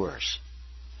real doers.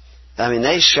 I mean,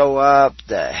 they show up,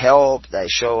 they help, they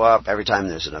show up every time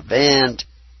there's an event,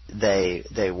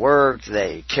 they work,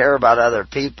 they care about other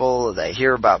people, they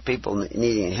hear about people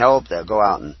needing help, they'll go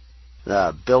out and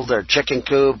build their chicken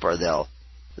coop, or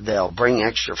they'll bring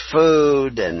extra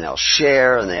food, and they'll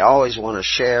share, and they always want to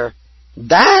share.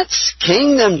 That's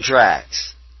kingdom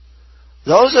tracks.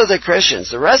 Those are the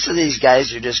Christians. The rest of these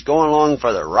guys are just going along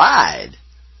for the ride.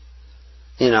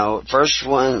 First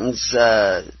ones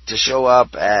to show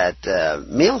up at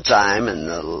mealtime, and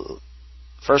the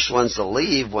first ones to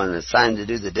leave when it's time to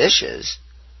do the dishes.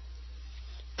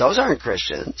 Those aren't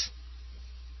Christians.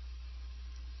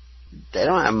 They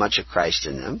don't have much of Christ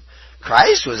in them.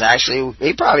 Christ was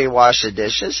he probably washed the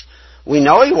dishes. We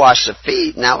know he washed the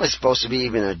feet. Now it's supposed to be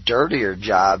even a dirtier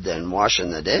job than washing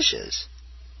the dishes.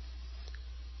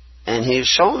 And he's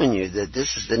showing you that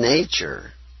this is the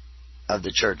nature of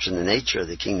the church and the nature of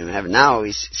the kingdom of heaven. Now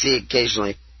we see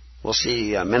occasionally, we'll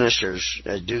see ministers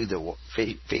do the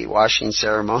feet washing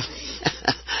ceremony.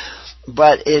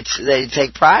 But they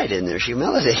take pride in their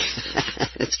humility.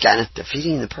 It's kind of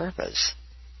defeating the purpose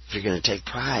if you're going to take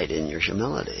pride in your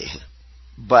humility.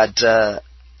 But, I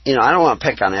don't want to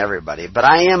pick on everybody, but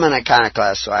I am an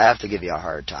iconoclast, so I have to give you a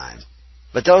hard time.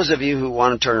 But those of you who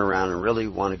want to turn around and really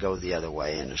want to go the other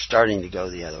way and are starting to go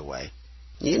the other way,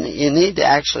 you need to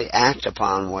actually act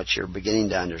upon what you're beginning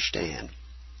to understand.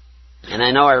 And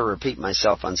I know I repeat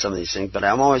myself on some of these things, but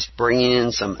I'm always bringing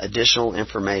in some additional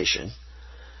information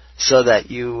so that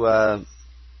you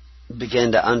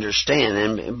begin to understand.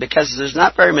 And because there's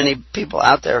not very many people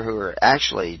out there who are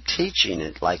actually teaching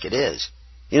it like it is.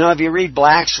 If you read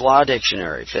Black's Law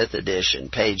Dictionary, 5th edition,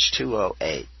 page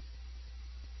 208,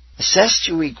 assess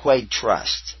to equate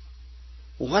trust.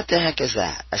 What the heck is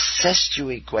that? Assess to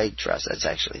equate trust. That's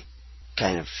actually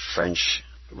kind of French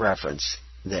reference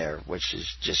there, which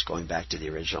is just going back to the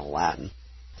original Latin.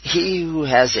 He who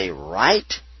has a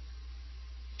right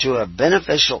to a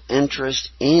beneficial interest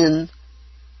in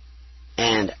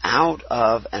and out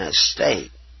of an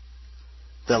estate,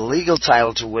 the legal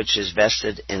title to which is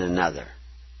vested in another.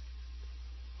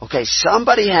 Okay,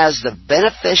 somebody has the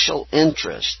beneficial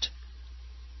interest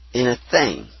in a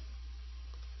thing,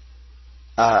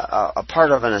 a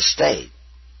part of an estate,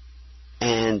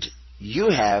 and you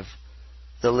have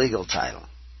the legal title.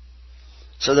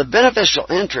 So the beneficial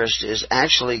interest is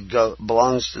actually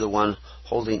belongs to the one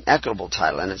holding equitable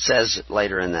title. And it says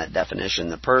later in that definition,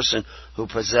 the person who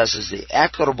possesses the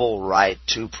equitable right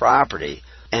to property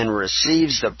and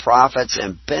receives the profits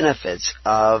and benefits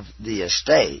of the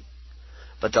estate,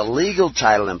 but the legal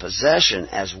title and possession,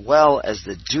 as well as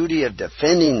the duty of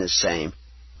defending the same,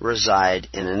 reside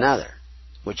in another,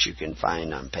 which you can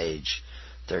find on page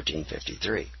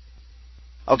 1353.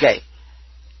 Okay,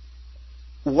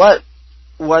 what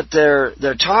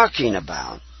they're talking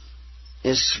about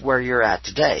is where you're at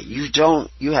today. You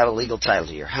have a legal title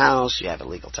to your house, you have a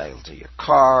legal title to your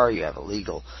car, you have a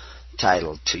legal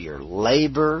title to your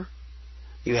labor,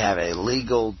 you have a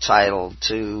legal title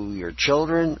to your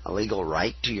children, a legal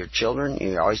right to your children.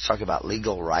 You always talk about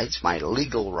legal rights, my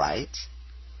legal rights.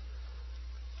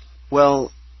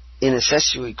 Well, in a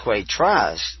Sesui Quae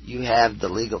trust, you have the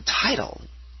legal title,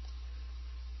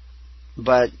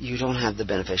 but you don't have the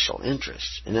beneficial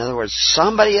interest. In other words,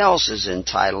 somebody else is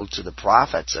entitled to the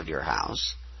profits of your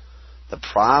house, the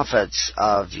profits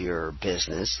of your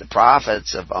business, the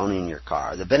profits of owning your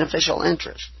car, the beneficial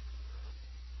interest.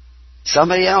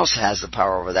 Somebody else has the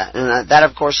power over that. And that,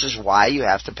 of course, is why you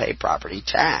have to pay property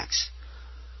tax.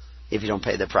 If you don't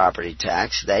pay the property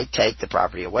tax, they take the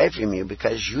property away from you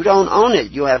because you don't own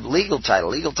it. You have legal title.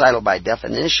 Legal title, by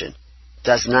definition,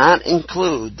 does not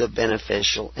include the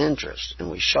beneficial interest.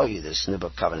 And we show you this in the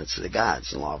book Covenants of the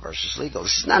Gods and Law versus Legal.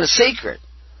 This is not a secret.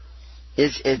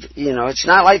 It's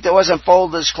not like there wasn't full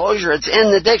disclosure. It's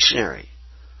in the dictionary.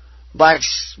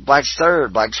 Black's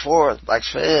third, black's fourth,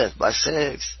 black's fifth, black's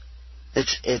sixth.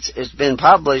 It's been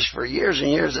published for years and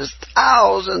years. There's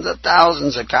thousands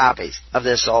of copies of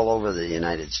this all over the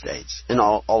United States and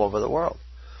all over the world.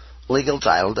 Legal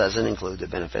title doesn't include the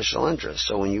beneficial interest.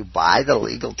 So when you buy the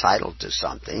legal title to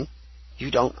something,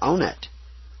 you don't own it.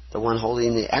 The one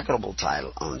holding the equitable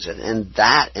title owns it. And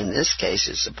that, in this case,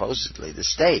 is supposedly the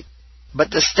state.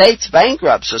 But the state's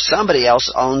bankrupt, so somebody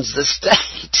else owns the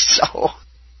state. So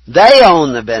they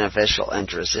own the beneficial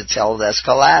interest. It's held as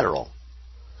collateral.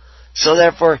 So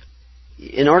therefore,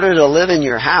 in order to live in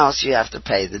your house, you have to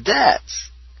pay the debts,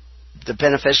 the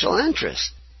beneficial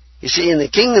interest. You see, in the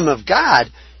kingdom of God,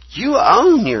 you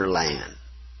own your land.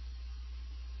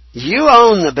 You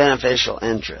own the beneficial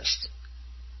interest.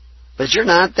 But you're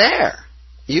not there.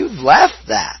 You've left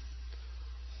that.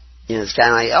 It's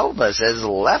kind of like Elba says,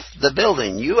 left the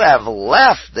building. You have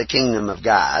left the kingdom of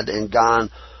God and gone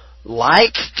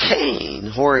like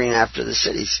Cain, whoring after the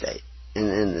city-state. And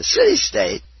in the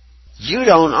city-state, you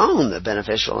don't own the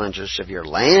beneficial interest of your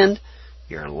land,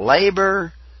 your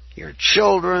labor, your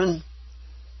children.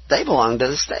 They belong to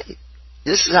the state.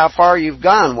 This is how far you've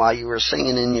gone while you were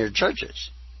singing in your churches.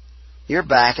 You're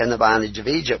back in the bondage of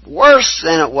Egypt, worse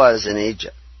than it was in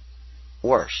Egypt.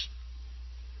 Worse.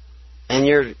 And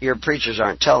your preachers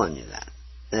aren't telling you that.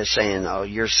 They're saying, oh,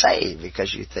 you're saved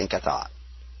because you think a thought.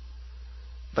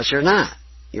 But you're not.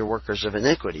 You're workers of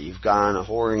iniquity. You've gone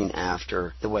whoring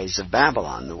after the ways of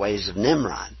Babylon, the ways of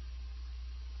Nimrod,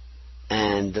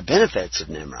 and the benefits of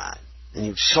Nimrod. And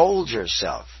you've sold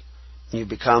yourself. And you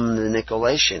become the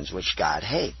Nicolaitans, which God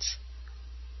hates.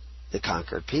 The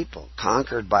conquered people,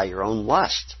 conquered by your own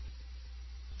lust,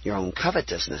 your own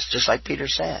covetousness, just like Peter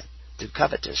said. Through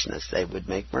covetousness, they would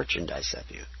make merchandise of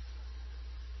you.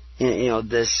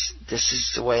 This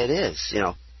is the way it is.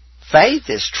 Faith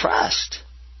is trust.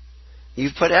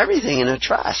 You've put everything in a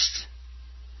trust.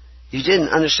 You didn't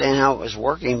understand how it was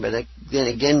working, but then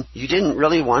again, you didn't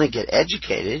really want to get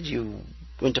educated. You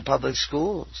went to public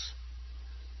schools.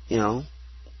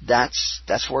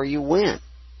 That's where you went.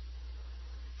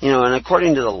 And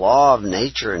according to the law of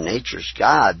nature and nature's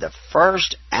God, the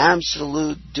first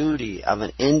absolute duty of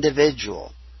an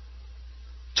individual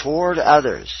toward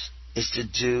others is to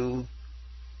do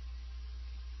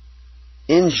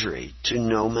injury to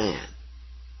no man.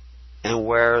 And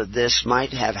where this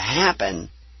might have happened,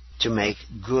 to make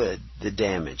good the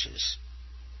damages.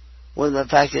 Well, the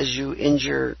fact is you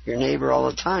injure your neighbor all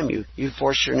the time. You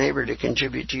force your neighbor to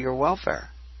contribute to your welfare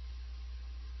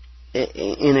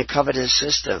in a covetous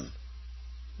system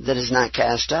that is not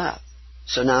cast up.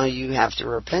 So now you have to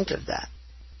repent of that.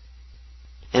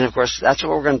 And of course, that's what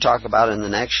we're going to talk about in the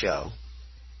next show,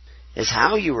 is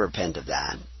how you repent of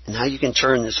that and how you can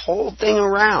turn this whole thing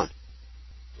around.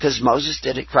 Because Moses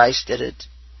did it, Christ did it,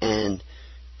 and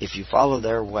if you follow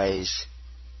their ways,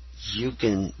 you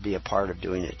can be a part of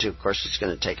doing it too. Of course, it's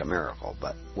going to take a miracle,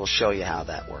 but we'll show you how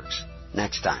that works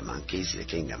next time on Keys to the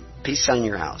Kingdom. Peace on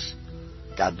your house.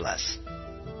 God bless.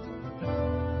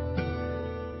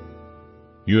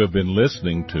 You have been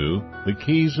listening to The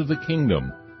Keys of the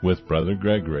Kingdom with Brother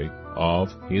Gregory of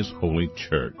His Holy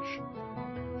Church.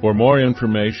 For more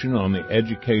information on the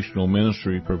educational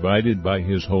ministry provided by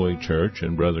His Holy Church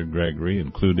and Brother Gregory,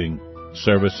 including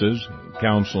services,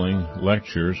 counseling,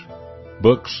 lectures,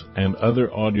 books, and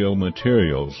other audio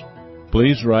materials,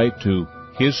 please write to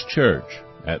His Church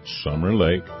at Summer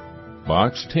Lake,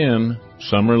 Box 10,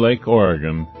 Summer Lake,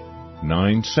 Oregon,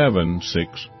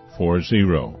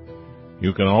 97640.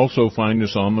 You can also find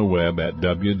us on the web at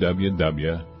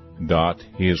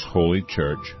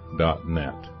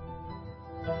www.hisholychurch.net.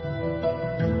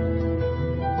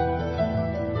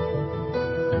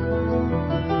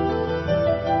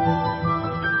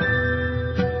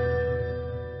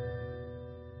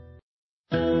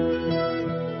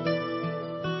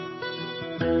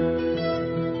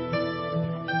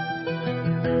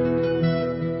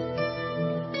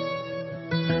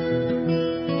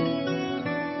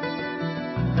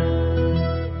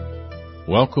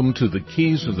 Welcome to the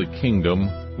Keys of the Kingdom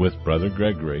with Brother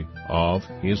Gregory of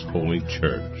His Holy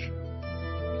Church.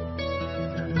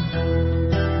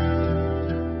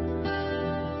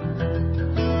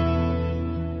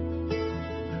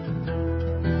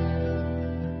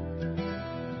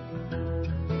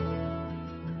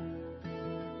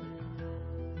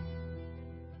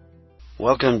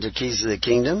 Welcome to Keys of the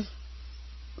Kingdom.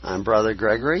 I'm Brother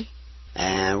Gregory.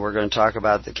 And we're going to talk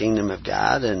about the Kingdom of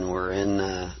God, and we're in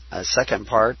a second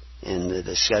part in the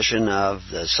discussion of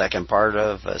the second part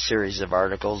of a series of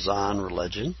articles on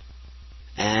religion.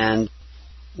 And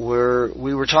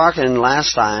we were talking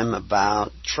last time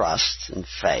about trust and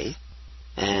faith,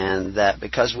 and that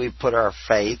because we put our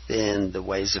faith in the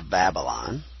ways of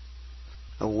Babylon,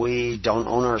 we don't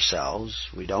own ourselves,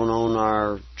 we don't own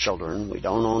our children, we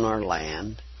don't own our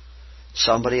land.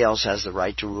 Somebody else has the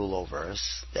right to rule over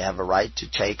us. They have a right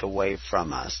to take away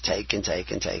from us, take and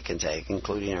take and take and take,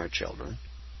 including our children.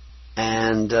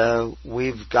 And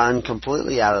we've gone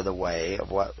completely out of the way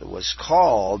of what was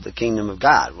called the Kingdom of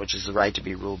God, which is the right to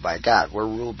be ruled by God. We're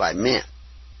ruled by men.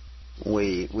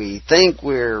 We think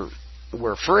we're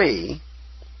free,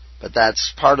 but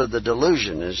that's part of the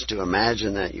delusion, is to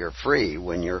imagine that you're free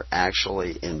when you're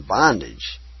actually in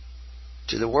bondage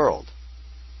to the world.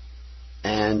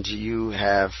 And you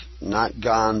have not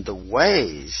gone the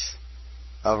ways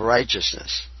of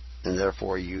righteousness, and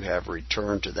therefore you have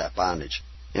returned to that bondage.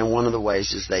 And one of the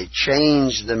ways is they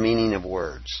change the meaning of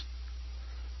words.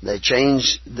 They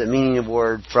change the meaning of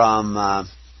word from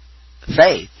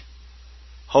faith,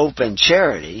 hope, and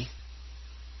charity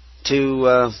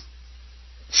to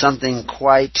something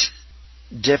quite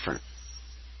different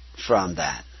from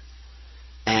that.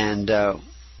 And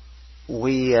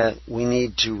we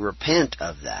need to repent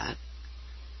of that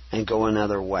and go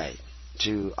another way,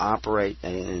 to operate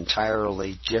in an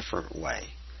entirely different way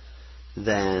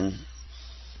than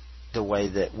the way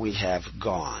that we have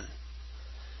gone.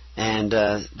 And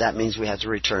that means we have to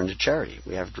return to charity.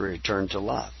 We have to return to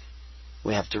love.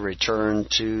 We have to return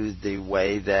to the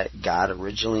way that God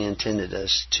originally intended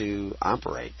us to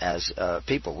operate as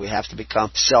people. We have to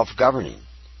become self-governing.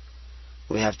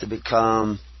 We have to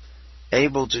become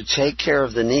able to take care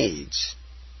of the needs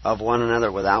of one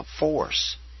another without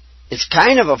force. It's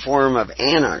kind of a form of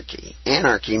anarchy.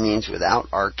 Anarchy means without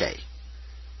arche.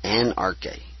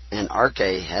 Anarche. And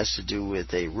arche has to do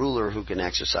with a ruler who can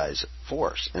exercise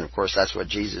force. And of course that's what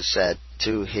Jesus said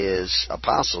to His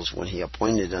apostles when He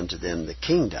appointed unto them the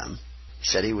kingdom. He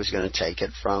said He was going to take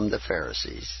it from the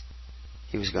Pharisees.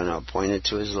 He was going to appoint it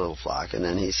to His little flock. And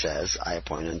then He says, I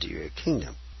appoint unto you a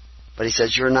kingdom. But He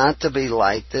says, you're not to be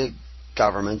like the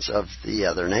governments of the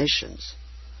other nations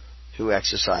who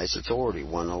exercise authority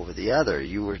one over the other.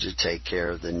 You were to take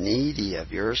care of the needy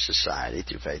of your society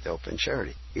through faith, hope, and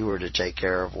charity. You were to take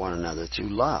care of one another through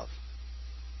love.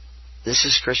 This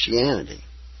is Christianity.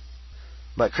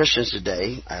 But Christians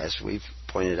today, as we've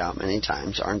pointed out many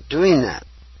times, aren't doing that.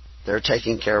 They're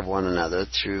taking care of one another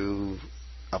through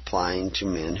applying to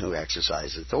men who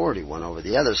exercise authority one over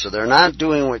the other. So they're not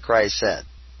doing what Christ said.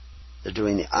 They're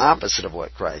doing the opposite of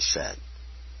what Christ said.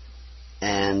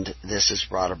 And this has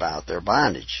brought about their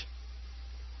bondage.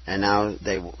 And now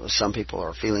some people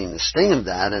are feeling the sting of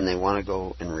that, and they want to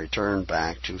go and return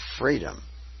back to freedom,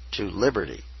 to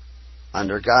liberty,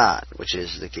 under God, which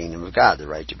is the Kingdom of God, the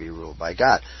right to be ruled by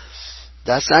God.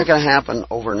 That's not going to happen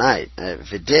overnight.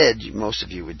 If it did, most of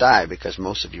you would die, because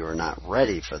most of you are not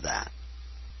ready for that.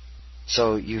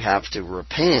 So you have to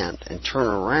repent and turn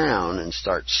around and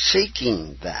start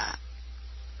seeking that.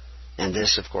 And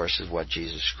this, of course, is what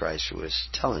Jesus Christ was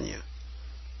telling you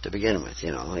to begin with.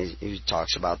 You know, he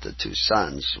talks about the two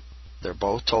sons. They're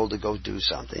both told to go do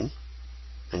something,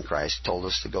 and Christ told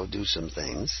us to go do some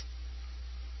things.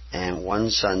 And one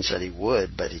son said he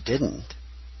would, but he didn't.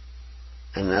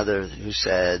 Another who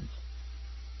said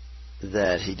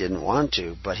that he didn't want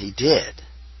to, but he did.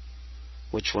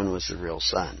 Which one was the real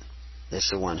son?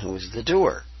 It's the one who was the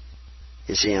doer.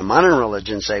 You see, in modern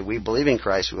religions say we believe in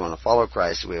Christ, we want to follow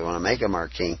Christ, we want to make Him our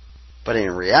king. But in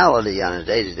reality, on a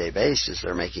day-to-day basis,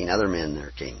 they're making other men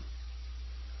their king.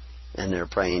 And they're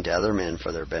praying to other men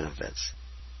for their benefits.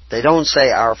 They don't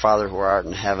say, Our Father who art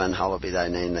in heaven, hallowed be thy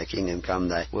name, thy kingdom come,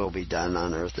 thy will be done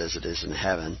on earth as it is in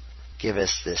heaven. Give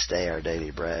us this day our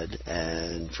daily bread,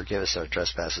 and forgive us our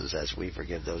trespasses as we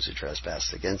forgive those who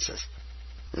trespass against us.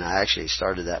 And I actually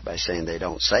started that by saying they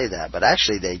don't say that, but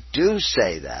actually they do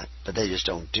say that, but they just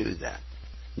don't do that.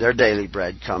 Their daily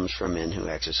bread comes from men who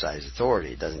exercise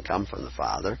authority. It doesn't come from the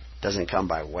Father. It doesn't come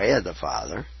by way of the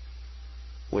Father,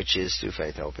 which is through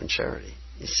faith, hope, and charity.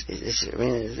 This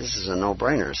is a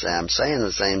no-brainer. I'm saying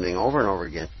the same thing over and over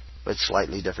again, but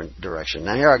slightly different direction.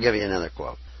 Now here I'll give you another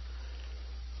quote.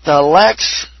 The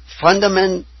lex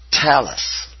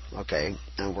fundamentalis, okay,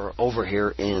 and we're over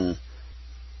here in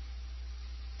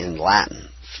Latin,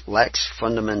 lex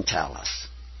fundamentalis,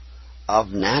 of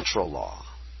natural law,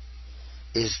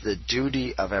 is the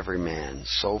duty of every man,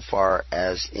 so far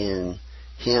as in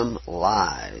him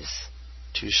lies,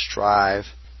 to strive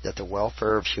that the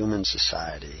welfare of human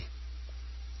society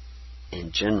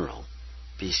in general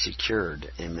be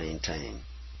secured and maintained.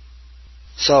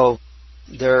 So,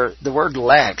 the word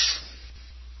lex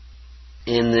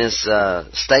in this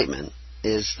statement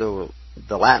is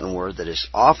the Latin word that is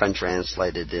often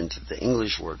translated into the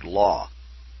English word law.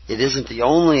 It isn't the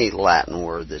only Latin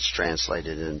word that's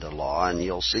translated into law, and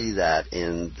you'll see that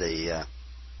in the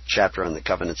chapter on the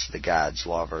covenants of the gods,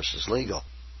 law versus legal,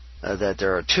 that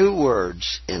there are two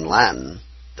words in Latin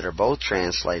that are both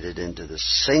translated into the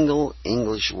single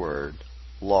English word,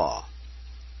 law.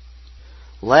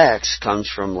 Lex comes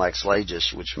from lex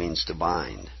legis, which means to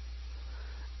bind.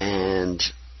 And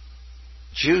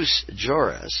jus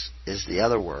juris is the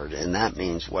other word, and that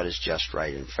means what is just,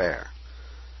 right, and fair.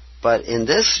 But in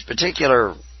this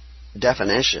particular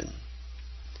definition,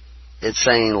 it's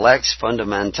saying lex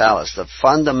fundamentalis, the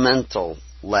fundamental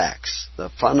lex,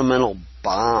 the fundamental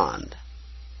bond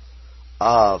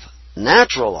of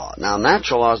natural law. Now,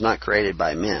 natural law is not created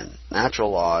by men. Natural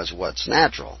law is what's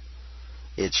natural.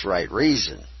 It's right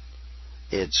reason.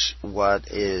 It's what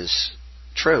is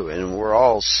true. And we're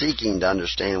all seeking to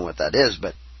understand what that is.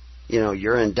 But,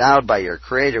 you're endowed by your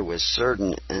Creator with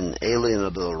certain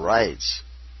inalienable rights.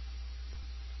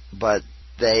 But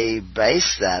they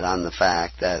base that on the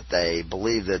fact that they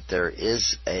believe that there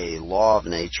is a law of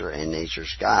nature and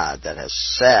nature's God that has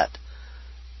set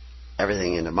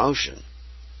everything into motion,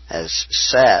 has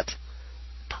set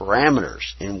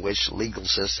parameters in which legal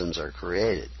systems are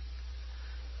created.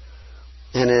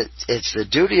 And it's the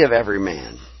duty of every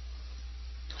man,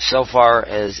 so far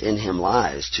as in him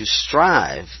lies, to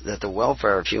strive that the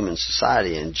welfare of human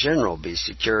society in general be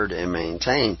secured and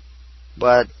maintained.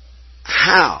 But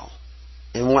how?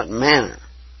 In what manner?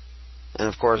 And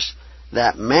of course,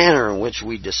 that manner in which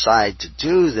we decide to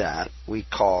do that, we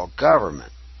call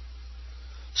government.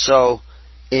 So,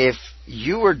 if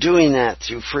you were doing that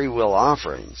through free will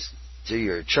offerings, through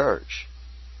your church,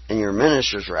 and your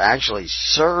ministers were actually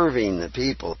serving the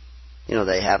people,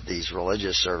 they have these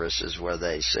religious services where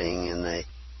they sing and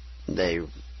they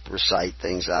recite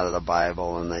things out of the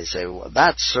Bible, and they say, well,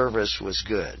 that service was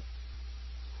good.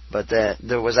 But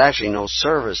there was actually no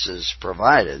services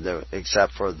provided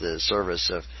except for the service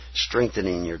of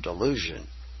strengthening your delusion.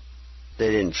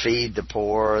 They didn't feed the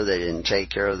poor. They didn't take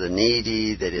care of the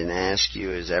needy. They didn't ask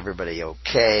you, is everybody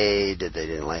okay? They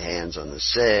didn't lay hands on the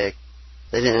sick.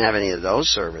 They didn't have any of those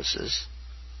services.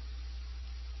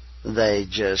 They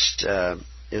just,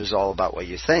 it was all about what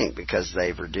you think, because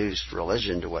they've reduced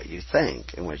religion to what you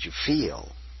think and what you feel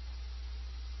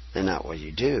and not what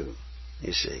you do,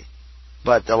 you see.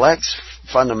 But the lex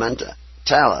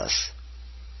fundamentalis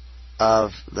of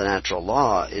the natural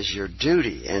law is your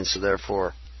duty, and so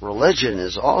therefore religion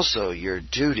is also your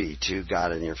duty to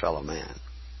God and your fellow man,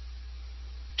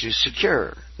 to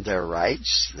secure their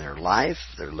rights, their life,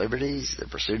 their liberties, their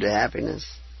pursuit of happiness.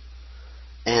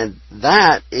 And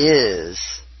that is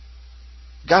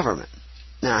government.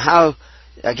 Now how,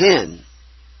 again,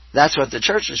 that's what the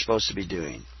church is supposed to be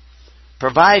doing,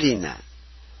 providing that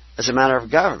as a matter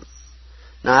of government.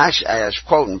 Now, actually, I was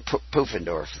quoting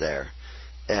Pufendorf there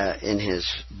in his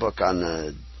book on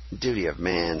the duty of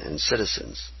man and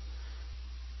citizens.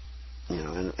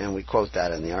 And we quote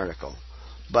that in the article.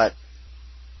 But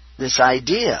this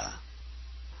idea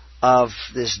of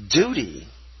this duty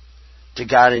to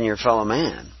God and your fellow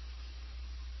man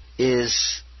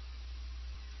is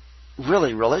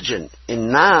really religion,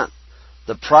 and not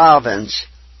the province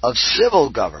of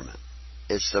civil government.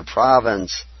 It's the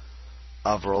province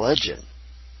of religion.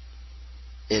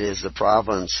 It is the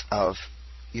province of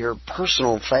your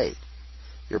personal faith.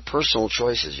 your personal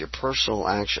choices, your personal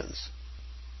actions.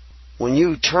 When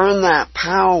you turn that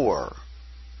power,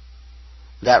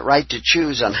 that right to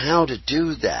choose on how to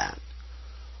do that,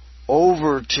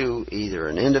 over to either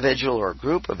an individual or a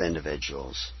group of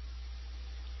individuals,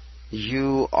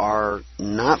 you are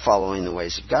not following the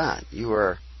ways of God. You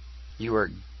are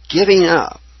giving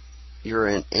up your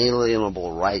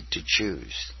inalienable right to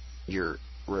choose, your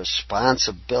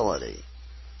responsibility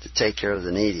to take care of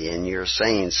the needy, and you're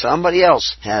saying somebody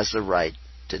else has the right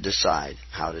to decide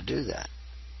how to do that.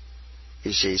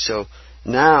 You see, so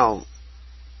now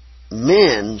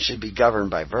men should be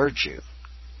governed by virtue,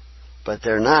 but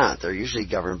they're not. They're usually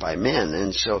governed by men.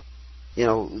 And so,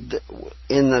 in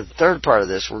the third part of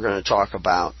this, we're going to talk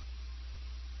about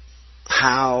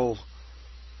how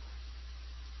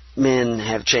men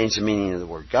have changed the meaning of the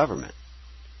word government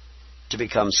to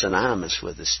become synonymous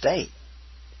with the state.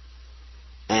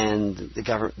 And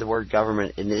the word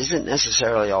government, it isn't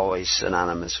necessarily always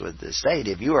synonymous with the state.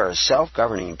 If you are a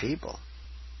self-governing people,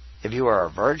 if you are a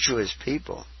virtuous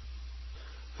people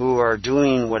who are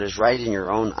doing what is right in your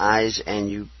own eyes,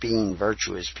 and you being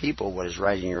virtuous people, what is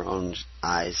right in your own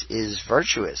eyes is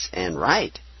virtuous and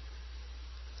right,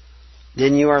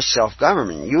 then you are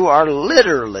self-government. You are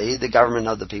literally the government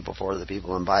of the people, for the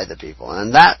people, and by the people.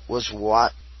 And that was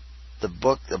what the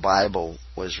book, the Bible,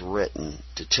 was written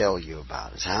to tell you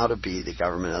about, is how to be the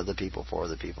government of the people, for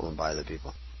the people, and by the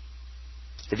people.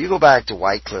 If you go back to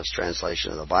Wycliffe's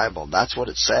translation of the Bible, that's what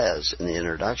it says in the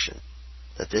introduction,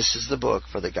 that this is the book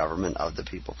for the government of the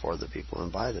people, for the people,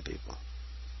 and by the people.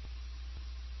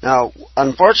 Now,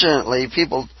 unfortunately,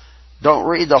 people don't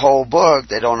read the whole book.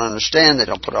 They don't understand. They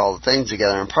don't put all the things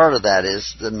together. And part of that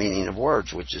is the meaning of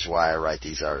words, which is why I write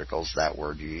these articles, that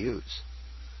word you use.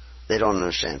 They don't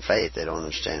understand faith. They don't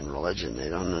understand religion. They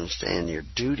don't understand your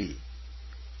duty.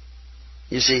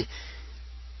 You see,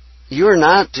 you're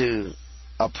not to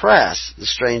oppress the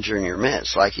stranger in your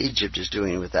midst, like Egypt is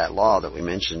doing with that law that we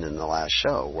mentioned in the last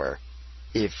show, where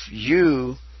if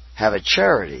you have a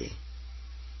charity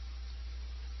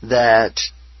that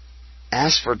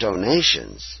asks for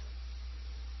donations,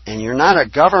 and you're not a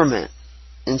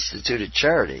government-instituted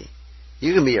charity,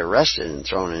 you can be arrested and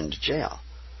thrown into jail.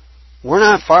 We're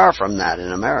not far from that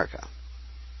in America.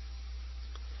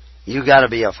 You got to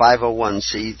be a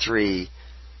 501c3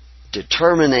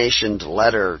 determination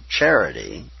letter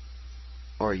charity,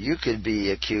 or you could be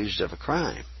accused of a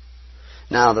crime.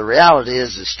 Now, the reality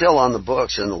is, it's still on the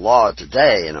books in the law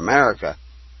today in America.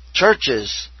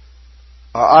 Churches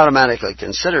are automatically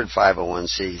considered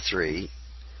 501c3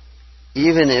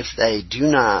 even if they do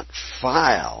not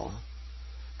file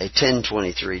a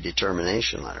 1023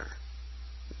 determination letter.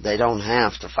 They don't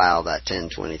have to file that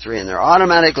 1023, and they're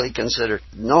automatically considered,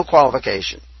 no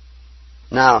qualification.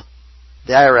 Now,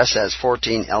 the IRS has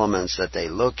 14 elements that they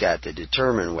look at to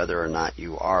determine whether or not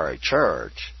you are a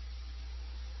church,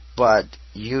 but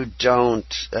you don't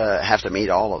have to meet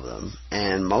all of them,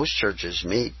 and most churches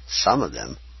meet some of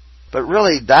them. But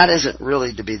really, that isn't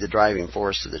really to be the driving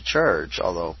force of the church,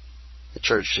 although the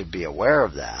church should be aware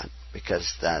of that,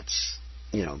 because that's,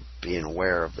 being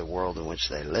aware of the world in which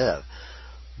they live.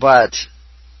 But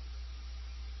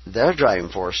their driving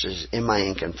force is, am I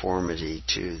in conformity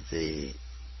to the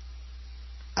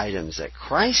items that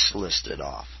Christ listed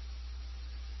off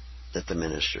that the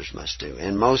ministers must do?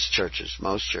 And most churches,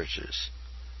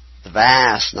 the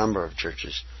vast number of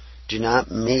churches, do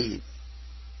not meet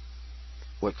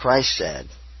what Christ said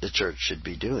the church should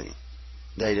be doing.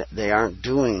 They aren't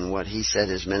doing what He said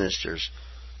His ministers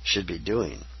should be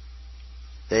doing.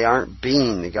 They aren't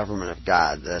being the government of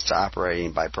God that's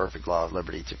operating by perfect law of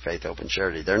liberty through faith, hope, and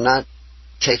charity. They're not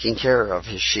taking care of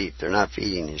His sheep. They're not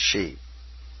feeding His sheep.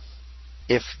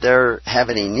 If they have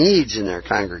any needs in their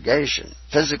congregation,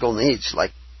 physical needs,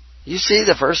 like you see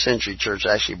the first century church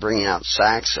actually bringing out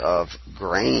sacks of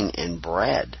grain and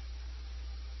bread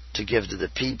to give to the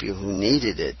people who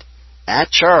needed it at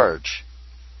church.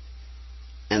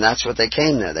 And that's what they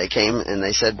came there. They came and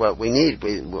they said, what we need,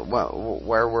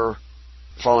 where we're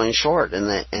falling short.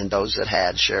 And those that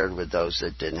had shared with those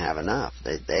that didn't have enough.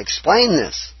 They explained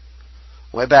this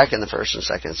way back in the first and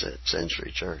second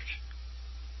century church,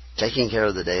 taking care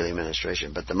of the daily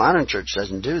ministration. But the modern church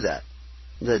doesn't do that.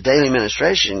 The daily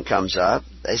ministration comes up.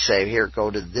 They say, here,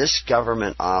 go to this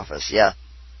government office. Yeah,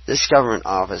 this government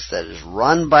office that is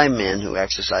run by men who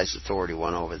exercise authority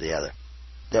one over the other.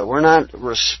 That we're not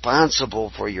responsible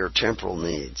for your temporal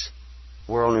needs.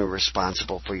 We're only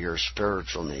responsible for your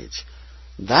spiritual needs.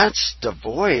 That's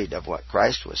devoid of what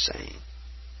Christ was saying.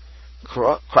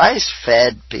 Christ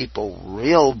fed people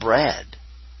real bread,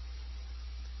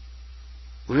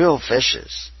 real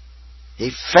fishes.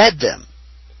 He fed them.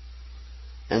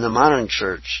 And the modern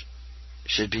church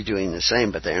should be doing the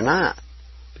same, but they're not,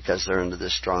 because they're under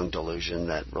this strong delusion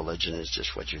that religion is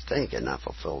just what you think and not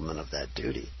fulfillment of that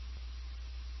duty.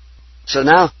 So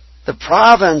now, the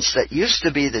province that used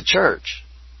to be the church,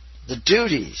 the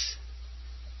duties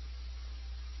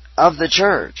of the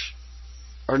church,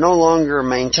 are no longer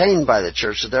maintained by the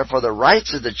church, so therefore the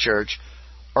rights of the church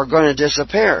are going to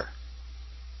disappear.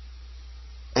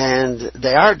 And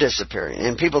they are disappearing.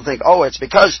 And people think, oh, it's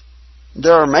because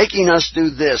they're making us do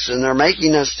this and they're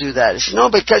making us do that. It's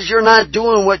no, because you're not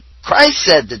doing what Christ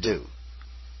said to do.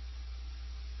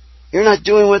 You're not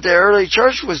doing what the early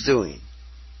church was doing.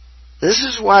 This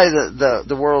is why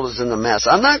the world is in a mess.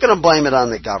 I'm not going to blame it on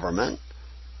the government.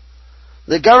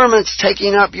 The government's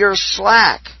taking up your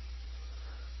slack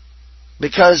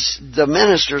because the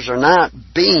ministers are not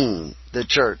being the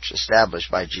church established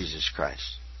by Jesus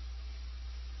Christ.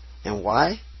 And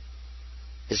why?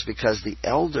 It's because the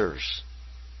elders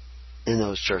in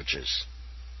those churches,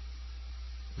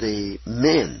 the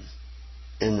men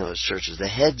in those churches, the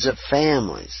heads of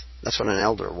families, that's what an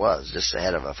elder was, just the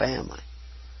head of a family.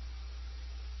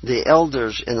 The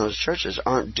elders in those churches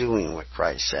aren't doing what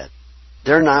Christ said.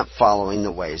 They're not following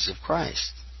the ways of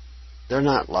Christ. They're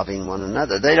not loving one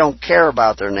another. They don't care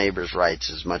about their neighbor's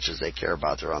rights as much as they care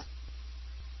about their own.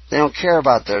 They don't care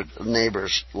about their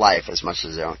neighbor's life as much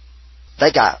as their own.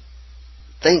 They got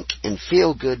think and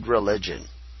feel good religion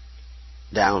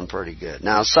down pretty good.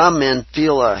 Now, some men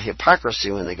feel a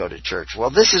hypocrisy when they go to church. Well,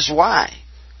 this is why.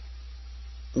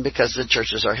 Because the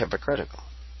churches are hypocritical.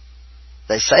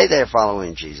 They say they're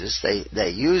following Jesus. They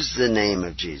use the name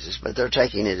of Jesus, but they're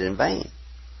taking it in vain.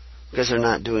 Because they're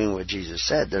not doing what Jesus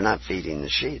said. They're not feeding the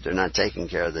sheep. They're not taking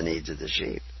care of the needs of the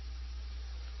sheep.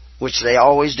 Which they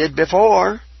always did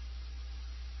before.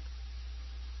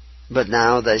 But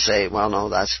now they say, well, no,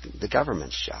 that's the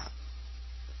government's job.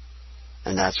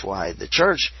 And that's why the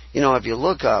church, if you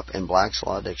look up in Black's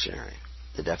Law Dictionary,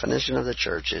 the definition of the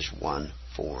church is one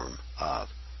form of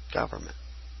government.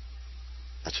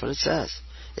 That's what it says.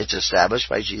 It's established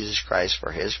by Jesus Christ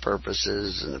for His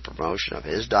purposes and the promotion of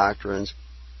His doctrines,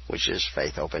 which is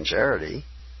faith, hope, and charity.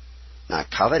 Not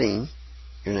coveting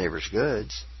your neighbor's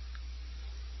goods.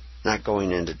 Not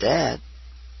going into debt.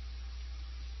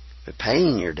 But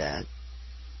paying your debt.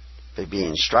 But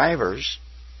being strivers,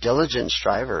 diligent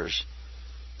strivers,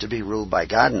 to be ruled by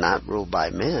God and not ruled by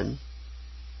men.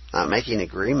 Not making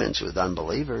agreements with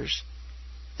unbelievers.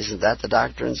 Isn't that the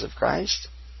doctrines of Christ?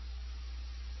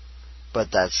 But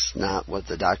that's not what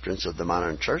the doctrines of the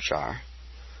modern church are.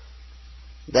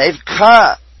 They've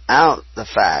cut out the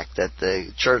fact that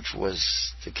the church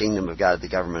was the kingdom of God, the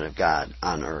government of God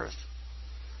on earth.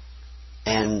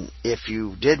 And if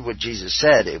you did what Jesus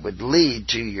said, it would lead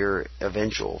to your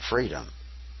eventual freedom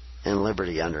and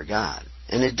liberty under God.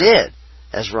 And it did,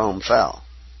 as Rome fell.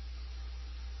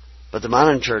 But the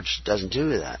modern church doesn't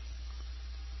do that.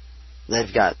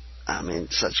 They've got,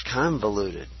 such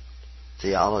convoluted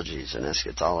theologies and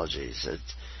eschatologies.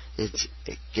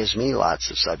 It gives me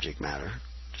lots of subject matter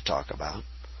to talk about.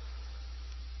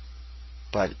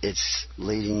 But it's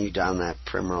leading you down that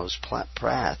primrose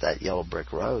path, that yellow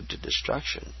brick road to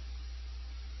destruction.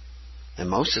 And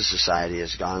most of society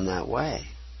has gone that way.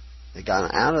 They've gone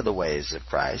out of the ways of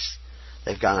Christ.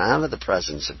 They've gone out of the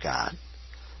presence of God.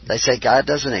 They say God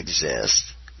doesn't exist.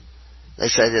 They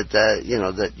say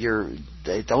that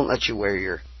they don't let you wear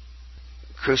your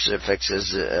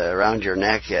crucifixes around your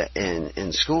neck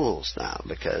in schools now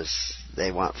because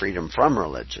they want freedom from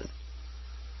religion.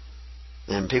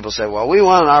 And people say, well, we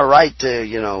want our right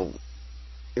to,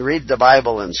 read the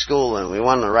Bible in school, and we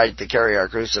want the right to carry our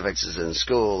crucifixes in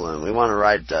school, and we want the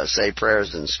right to say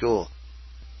prayers in school.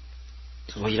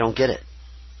 Well, you don't get it.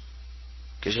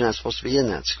 Because you're not supposed to be in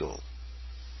that school.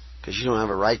 Because you don't have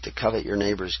a right to covet your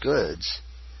neighbor's goods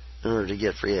in order to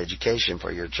get free education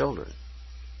for your children.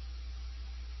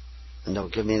 And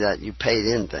don't give me that you paid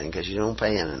in thing, because you don't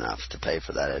pay in enough to pay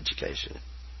for that education.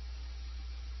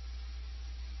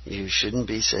 You shouldn't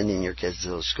be sending your kids to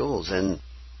those schools. And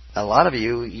a lot of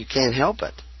you can't help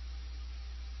it.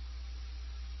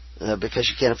 Because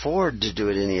you can't afford to do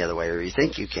it any other way, or you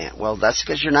think you can't. Well, that's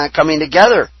because you're not coming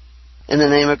together in the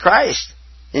name of Christ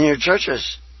in your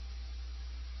churches.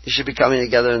 You should be coming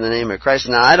together in the name of Christ.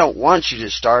 Now, I don't want you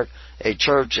to start a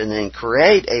church and then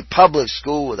create a public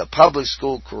school with a public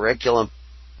school curriculum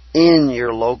in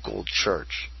your local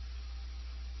church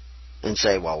and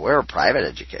say, well, we're a private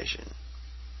education,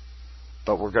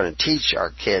 but we're going to teach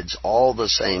our kids all the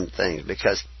same things.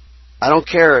 Because I don't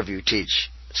care if you teach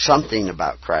something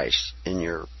about Christ in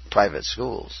your private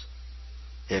schools.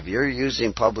 If you're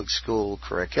using public school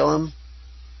curriculum,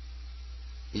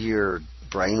 you're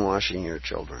brainwashing your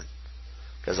children.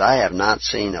 Because I have not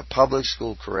seen a public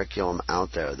school curriculum out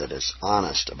there that is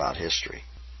honest about history.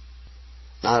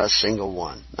 Not a single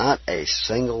one. Not a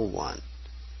single one.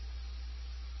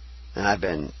 And I've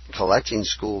been collecting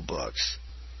school books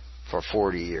for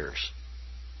 40 years.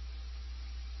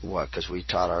 What? Because we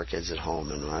taught our kids at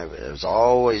home, and I was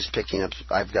always picking up.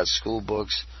 I've got school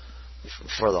books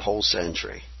for the whole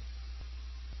century,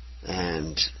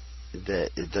 and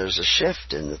there's a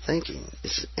shift in the thinking,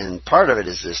 and part of it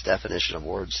is this definition of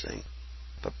words thing,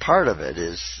 but part of it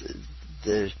is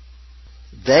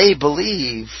they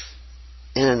believe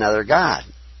in another God.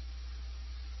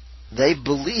 They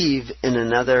believe in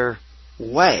another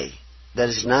way that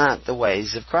is not the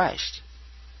ways of Christ.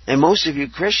 And most of you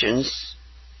Christians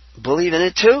believe in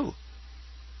it too.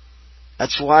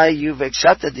 That's why you've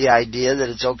accepted the idea that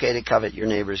it's okay to covet your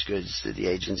neighbor's goods through the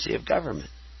agency of government.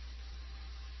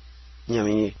 You know, I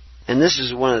mean, and this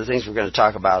is one of the things we're going to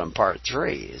talk about in part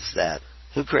 3, is that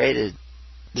who created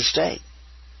the state?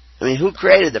 I mean, who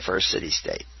created the first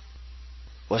city-state?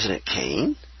 Wasn't it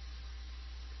Cain?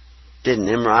 Didn't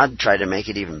Nimrod try to make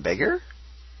it even bigger?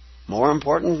 More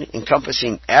important,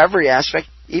 encompassing every aspect,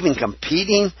 even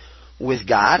competing with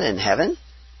God in heaven?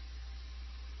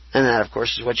 And that, of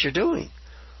course, is what you're doing.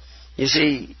 You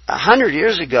see, 100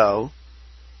 years ago,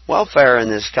 welfare in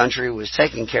this country was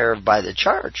taken care of by the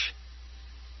church.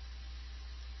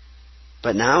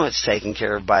 But now it's taken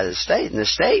care of by the state, and the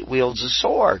state wields a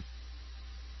sword.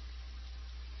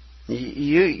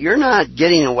 You're not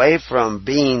getting away from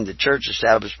being the church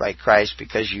established by Christ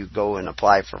because you go and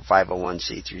apply for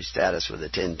 501c3 status with a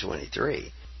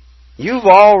 1023. You've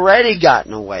already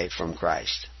gotten away from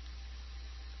Christ.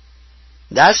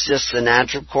 That's just the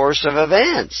natural course of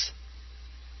events.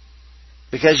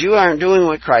 Because you aren't doing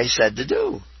what Christ said to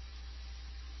do.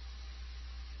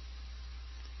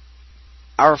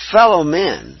 Our fellow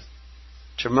men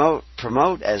to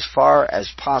promote as far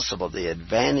as possible the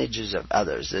advantages of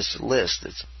others. This list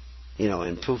that's,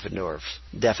 in Pufendorf's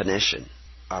definition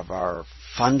of our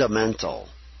fundamental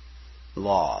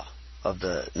law of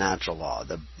the natural law,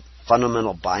 the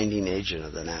fundamental binding agent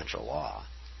of the natural law.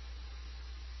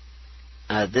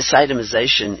 This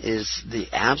itemization is the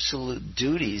absolute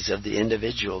duties of the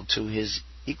individual to his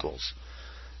equals.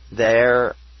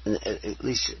 There, at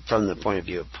least from the point of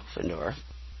view of Pufendorf,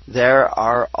 there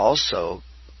are also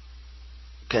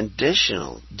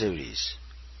conditional duties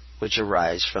which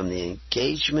arise from the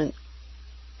engagement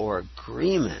or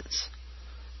agreements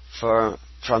from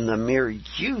the mere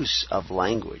use of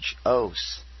language,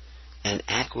 oaths, and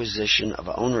acquisition of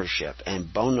ownership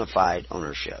and bona fide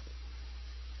ownership,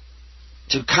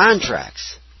 to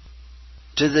contracts,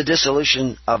 to the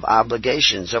dissolution of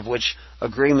obligations of which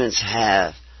agreements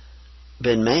have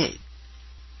been made,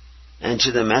 and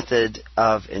to the method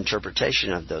of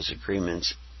interpretation of those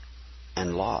agreements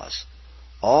and laws.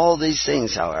 All these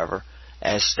things, however,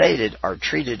 as stated, are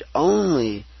treated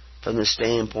only from the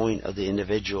standpoint of the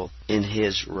individual in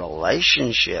his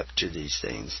relationship to these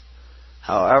things.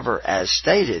 However, as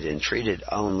stated and treated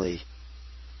only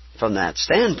from that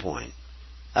standpoint,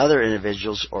 other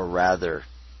individuals, or rather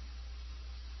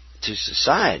to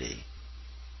society,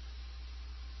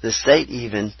 the state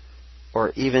even,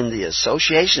 or even the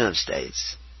association of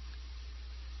states,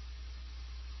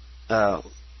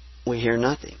 we hear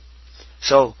nothing.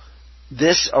 So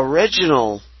this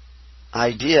original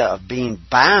idea of being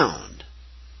bound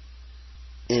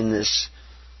in this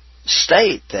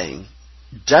state thing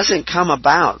doesn't come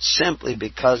about simply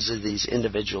because of these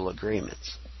individual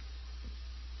agreements,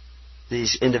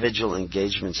 these individual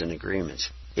engagements and agreements.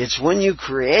 It's when you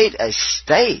create a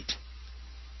state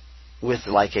with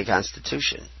like a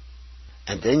constitution,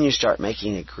 and then you start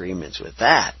making agreements with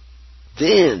that,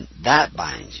 then that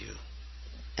binds you.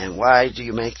 And why do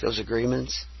you make those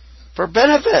agreements? For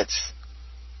benefits.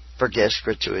 For gifts,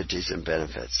 gratuities, and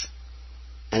benefits.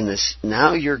 And this,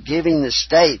 now you're giving the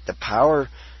state the power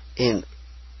in...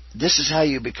 This is how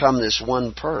you become this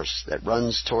one purse that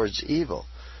runs towards evil.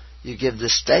 You give the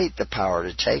state the power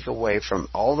to take away from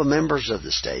all the members of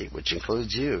the state, which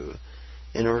includes you,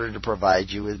 in order to provide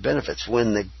you with benefits.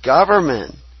 When the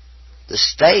government, the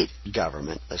state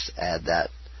government, let's add that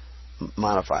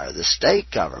modifier, the state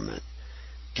government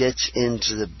gets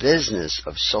into the business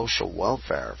of social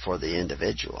welfare for the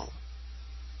individual,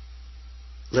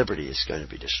 liberty is going to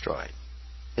be destroyed.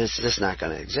 It's just not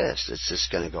going to exist. It's just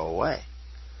going to go away.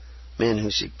 Men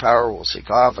who seek power will seek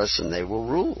office, and they will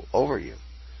rule over you.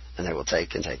 And they will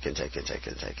take and take and take and take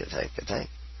and take and take and take,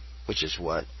 which is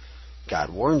what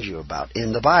God warned you about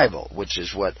in the Bible, which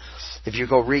is what, if you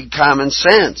go read Common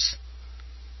Sense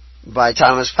by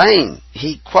Thomas Paine,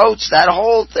 he quotes that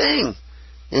whole thing.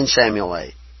 in Samuel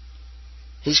 8.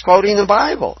 He's quoting the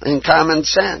Bible in common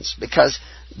sense, because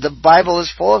the Bible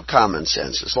is full of common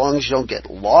sense, as long as you don't get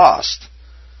lost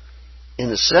in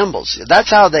the symbols. That's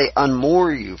how they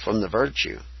unmoor you from the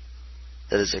virtue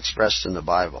that is expressed in the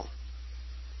Bible.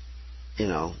 You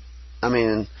know, I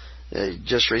mean,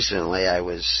 just recently I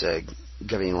was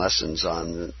giving lessons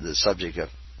on the subject of,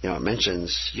 it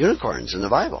mentions unicorns in the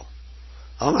Bible.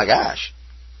 Oh my gosh.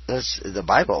 That's the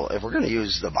Bible. If we're going to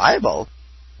use the Bible,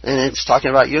 and it's talking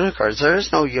about unicorns, there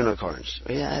is no unicorns.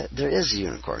 Yeah, there is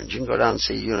unicorns. You can go down and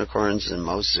see unicorns in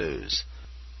most zoos.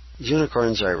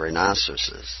 Unicorns are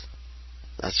rhinoceroses.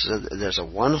 There's a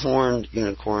one-horned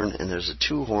unicorn and there's a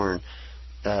two-horned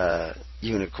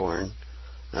unicorn,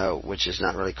 which is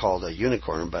not really called a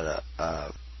unicorn, but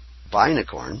a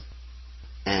binicorn.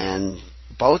 And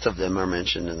both of them are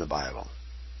mentioned in the Bible,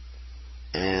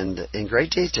 and in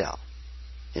great detail,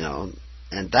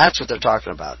 and that's what they're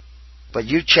talking about. But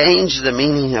you change the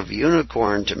meaning of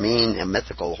unicorn to mean a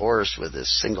mythical horse with a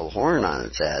single horn on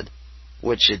its head,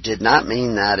 which it did not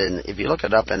mean that if you look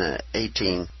it up in an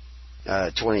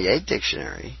 1828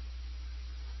 dictionary,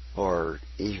 or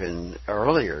even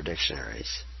earlier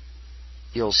dictionaries,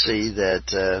 you'll see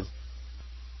that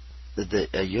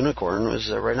a unicorn was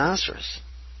a rhinoceros.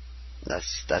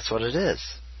 That's what it is.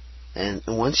 And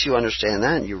once you understand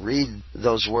that and you read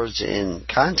those words in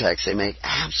context, they make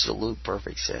absolute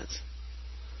perfect sense.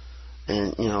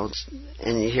 And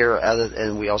and you hear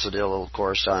and we also did a little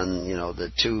course on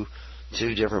the two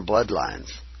different bloodlines.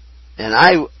 And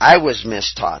I was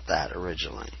mistaught that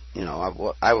originally.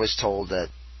 I was told that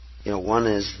one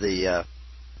is the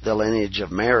lineage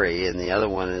of Mary and the other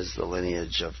one is the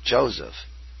lineage of Joseph.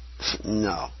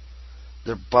 No,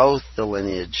 they're both the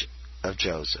lineage of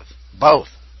Joseph. Both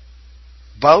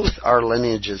are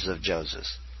lineages of Joseph.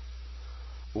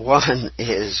 One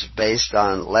is based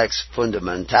on lex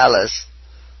fundamentalis,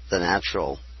 the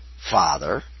natural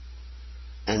father,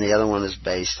 and the other one is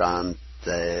based on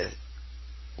the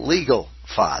legal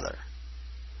father,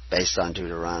 based on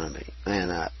Deuteronomy.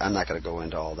 And I'm not going to go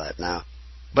into all that now.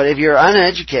 But if you're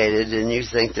uneducated and you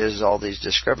think there's all these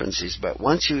discrepancies, but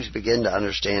once you begin to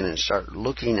understand and start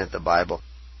looking at the Bible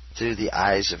through the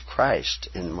eyes of Christ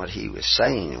and what He was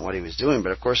saying and what He was doing,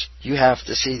 but of course you have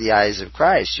to see the eyes of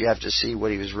Christ. You have to see what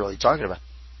He was really talking about.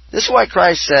 This is why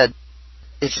Christ said,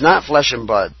 it's not flesh and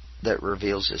blood that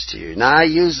reveals this to you. Now I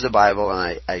use the Bible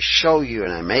and I show you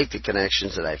and I make the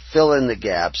connections and I fill in the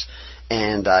gaps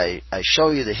and I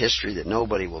show you the history that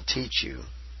nobody will teach you.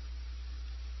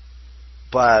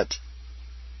 But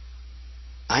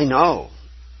I know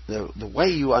the way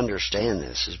you understand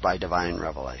this is by divine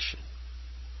revelation.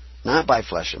 Not by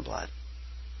flesh and blood,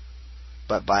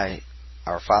 but by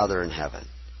our Father in heaven.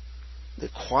 The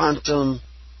quantum,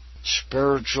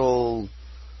 spiritual,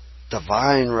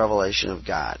 divine revelation of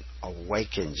God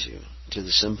awakens you to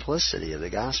the simplicity of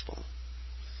the gospel.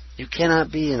 You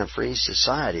cannot be in a free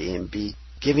society and be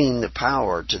giving the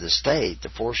power to the state to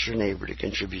force your neighbor to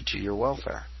contribute to your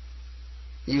welfare.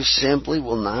 You simply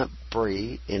will not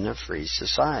be in a free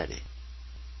society.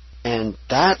 And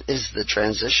that is the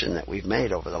transition that we've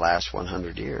made over the last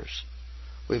 100 years.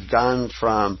 We've gone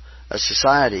from a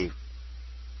society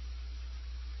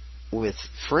with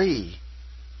free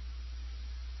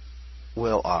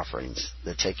will offerings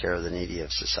that take care of the needy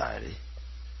of society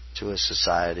to a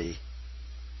society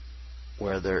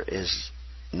where there is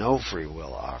no free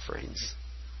will offerings.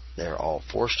 They're all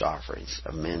forced offerings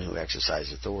of men who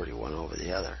exercise authority one over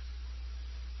the other.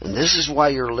 And this is why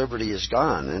your liberty is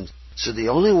gone. And so the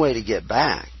only way to get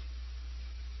back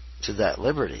to that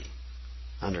liberty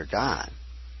under God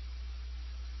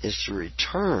is to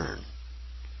return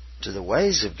to the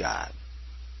ways of God,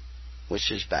 which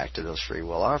is back to those free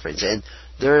will offerings. And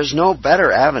there is no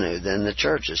better avenue than the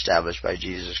church established by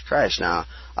Jesus Christ. Now,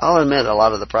 I'll admit a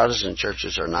lot of the Protestant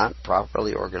churches are not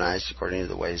properly organized according to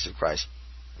the ways of Christ.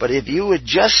 But if you would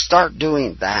just start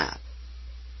doing that,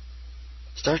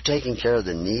 start taking care of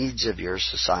the needs of your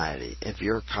society, of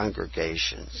your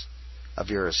congregations, of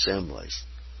your assemblies,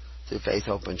 through faith,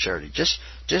 hope, and charity. Just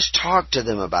talk to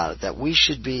them about it, that we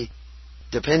should be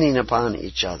depending upon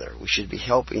each other. We should be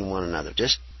helping one another.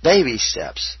 Just baby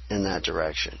steps in that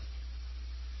direction.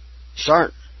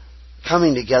 Start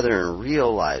coming together and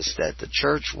realize that the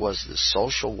church was the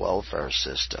social welfare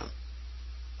system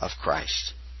of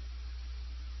Christ,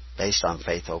 based on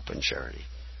faith, hope, and charity.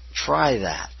 Try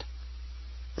that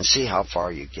and see how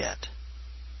far you get.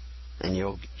 And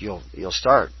you'll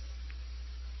start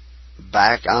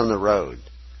back on the road,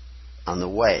 on the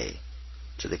way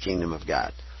to the kingdom of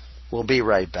God. We'll be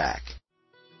right back.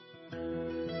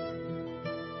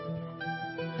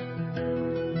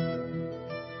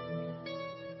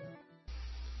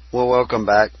 Welcome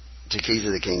back to Keys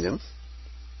of the Kingdom.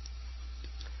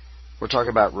 We're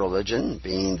talking about religion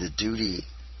being the duty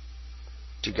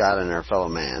to God and our fellow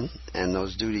man, and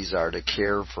those duties are to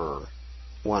care for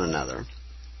one another.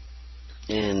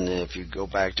 And if you go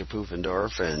back to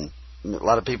Pufendorf, and a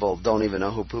lot of people don't even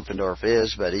know who Pufendorf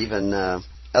is, but even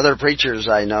other preachers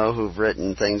I know who've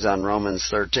written things on Romans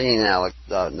 13,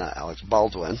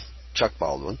 Chuck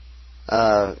Baldwin,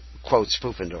 quotes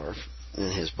Pufendorf in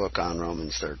his book on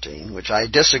Romans 13, which I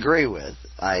disagree with.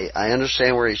 I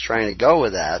understand where he's trying to go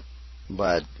with that,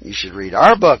 but you should read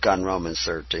our book on Romans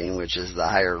 13, which is The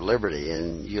Higher Liberty,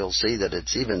 and you'll see that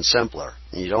it's even simpler.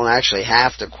 And you don't actually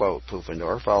have to quote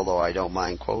Pufendorf, although I don't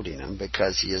mind quoting him,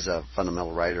 because he is a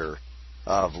fundamental writer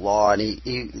of law, and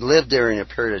he lived during a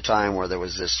period of time where there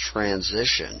was this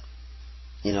transition.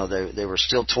 You know, they were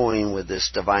still toying with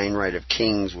this divine right of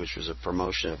kings, which was a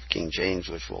promotion of King James,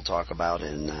 which we'll talk about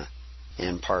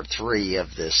in part 3 of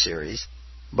this series.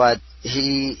 But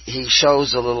he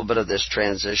shows a little bit of this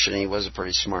transition. He was a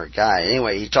pretty smart guy.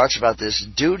 Anyway, he talks about this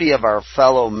duty of our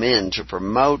fellow men to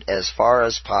promote as far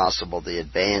as possible the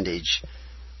advantage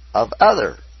of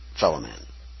other fellow men.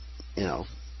 You know,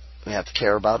 we have to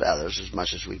care about others as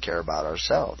much as we care about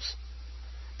ourselves.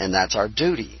 And that's our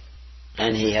duty.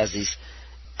 And he has these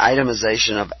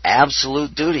itemization of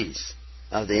absolute duties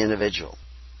of the individual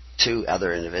to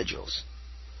other individuals.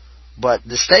 But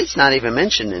the state's not even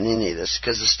mentioned in any of this,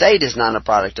 because the state is not a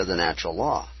product of the natural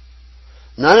law.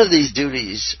 None of these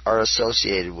duties are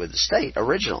associated with the state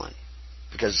originally,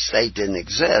 because the state didn't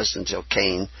exist until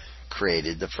Cain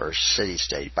created the first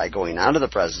city-state by going out of the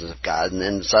presence of God and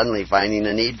then suddenly finding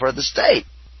a need for the state.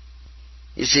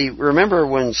 You see, remember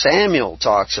when Samuel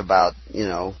talks about, you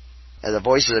know, the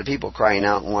voice of the people crying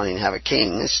out and wanting to have a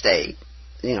king, a state,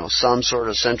 you know, some sort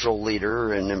of central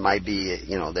leader, and it might be,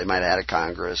 you know, they might have had a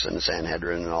Congress and a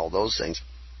Sanhedrin and all those things.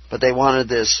 But they wanted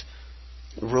this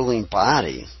ruling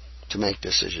body to make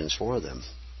decisions for them.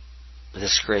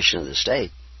 This creation of the state.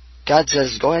 God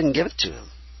says, go ahead and give it to them.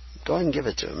 Go ahead and give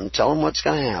it to them and tell them what's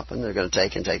going to happen. They're going to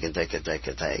take and take and take and take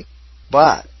and take.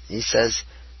 But, he says,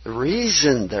 the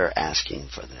reason they're asking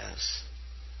for this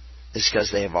is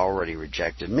because they have already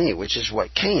rejected me, which is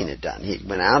what Cain had done. He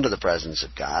went out of the presence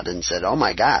of God and said, oh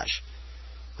my gosh,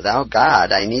 without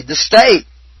God, I need the state.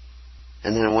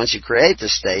 And then once you create the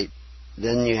state,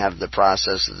 then you have the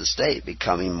process of the state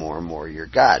becoming more and more your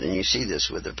God. And you see this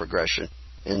with the progression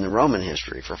in the Roman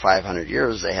history. For 500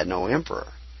 years, they had no emperor.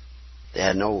 They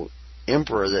had no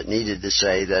emperor that needed to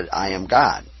say that I am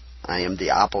God. I am the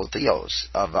apotheos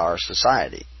of our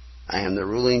society. I am the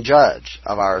ruling judge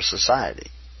of our society.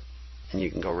 And you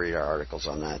can go read our articles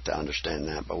on that to understand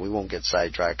that, but we won't get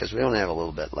sidetracked because we only have a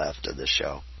little bit left of this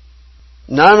show.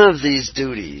 None of these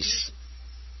duties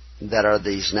that are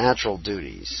these natural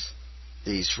duties,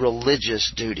 these religious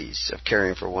duties of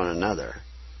caring for one another,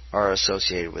 are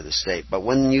associated with the state. But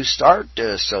when you start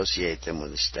to associate them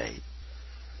with the state,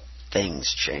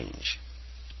 things change.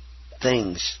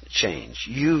 Things change.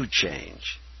 You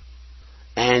change.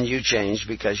 And you change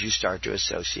because you start to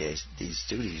associate these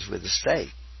duties with the state.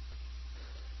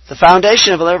 The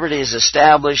foundation of liberty is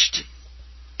established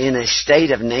in a state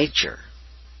of nature,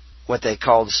 what they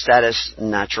call the status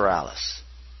naturalis,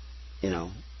 you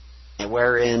know,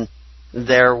 wherein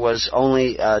there was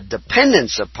only a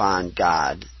dependence upon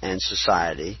God and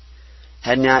society,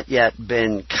 had not yet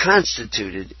been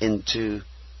constituted into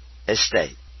a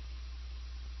state.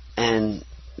 And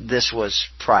this was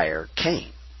prior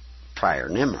Cain, prior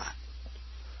Nimrod.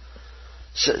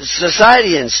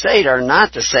 Society and state are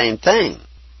not the same thing,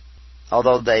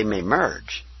 although they may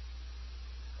merge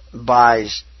by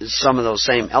some of those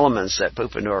same elements that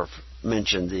Pufendorf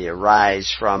mentioned, the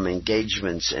arise from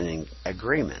engagements and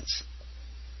agreements,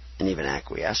 and even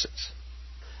acquiescence.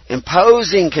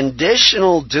 Imposing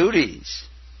conditional duties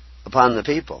upon the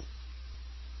people.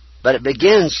 But it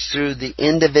begins through the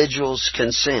individual's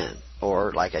consent,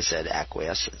 or, like I said,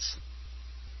 acquiescence.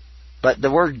 But the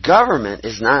word government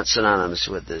is not synonymous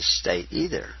with this state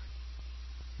either.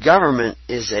 Government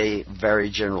is a very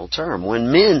general term.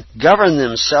 When men govern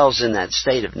themselves in that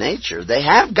state of nature, they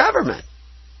have government.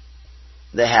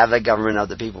 They have the government of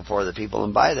the people, for the people,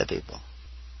 and by the people.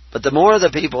 But the more the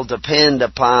people depend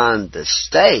upon the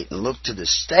state and look to the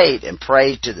state and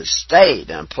pray to the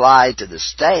state and apply to the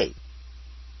state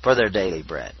for their daily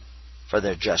bread, for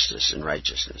their justice and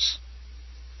righteousness,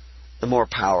 the more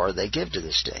power they give to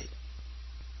the state.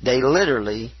 They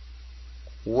literally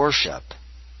worship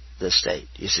the state,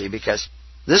 you see, because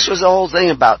this was the whole thing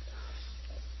about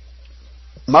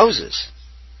Moses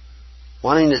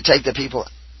wanting to take the people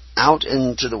out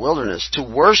into the wilderness to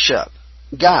worship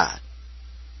God.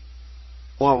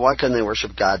 Well, why couldn't they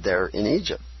worship God there in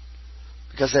Egypt?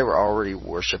 Because they were already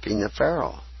worshiping the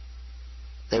Pharaoh.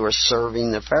 They were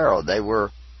serving the Pharaoh. They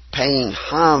were paying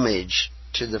homage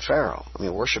to the Pharaoh. I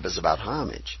mean, worship is about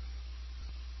homage.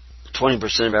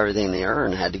 20% of everything they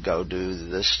earned had to go to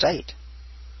the state.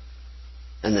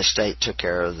 And the state took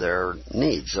care of their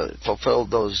needs, fulfilled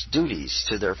those duties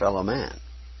to their fellow man.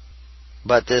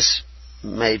 But this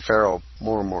made Pharaoh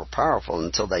more and more powerful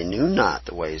until they knew not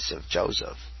the ways of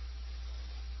Joseph.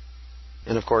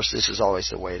 And of course, this is always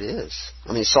the way it is.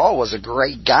 I mean, Saul was a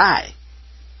great guy.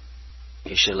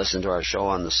 You should listen to our show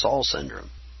on the Saul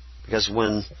syndrome. Because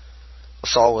when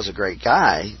Saul was a great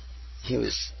guy, he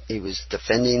was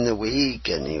defending the weak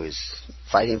and he was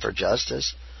fighting for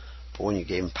justice. But when you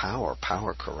gave him power,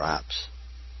 power corrupts.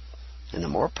 And the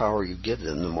more power you give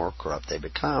them, the more corrupt they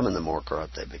become. And the more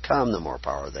corrupt they become, the more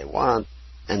power they want.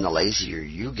 And the lazier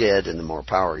you get, and the more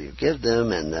power you give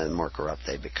them, and the more corrupt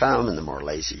they become, and the more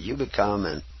lazy you become.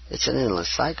 And it's an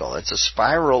endless cycle. It's a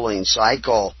spiraling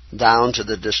cycle down to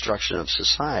the destruction of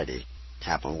society.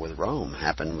 Happened with Rome,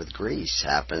 happened with Greece,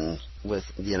 happened with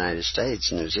the United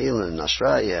States, New Zealand,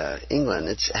 Australia, England.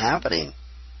 It's happening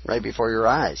right before your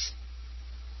eyes.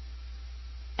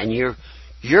 And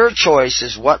your choice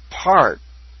is, what part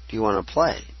do you want to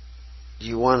play? Do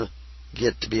you want to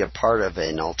get to be a part of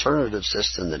an alternative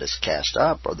system that is cast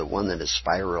up, or the one that is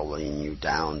spiraling you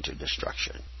down to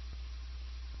destruction?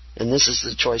 And this is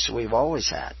the choice that we've always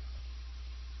had.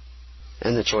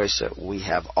 And the choice that we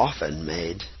have often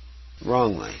made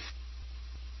wrongly.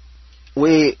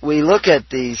 We look at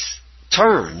these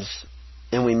terms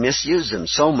and we misuse them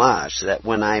so much that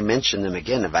when I mention them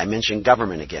again, if I mention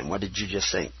government again, what did you just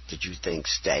think? Did you think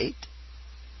state?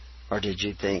 Or did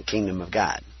you think kingdom of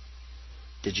God?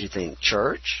 Did you think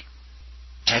church?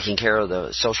 Taking care of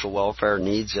the social welfare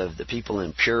needs of the people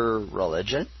in pure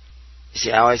religion? You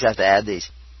see, I always have to add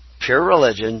these. Pure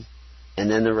religion,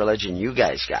 and then the religion you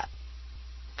guys got.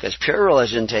 Because pure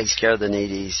religion takes care of the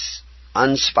needies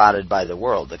unspotted by the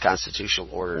world, the constitutional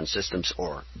order and systems,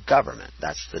 or government.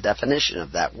 That's the definition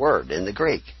of that word in the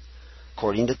Greek,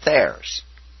 according to Thayer's.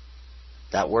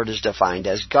 That word is defined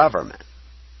as government.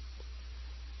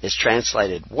 It's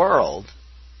translated world,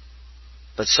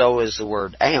 but so is the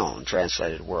word aeon,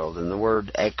 translated world, and the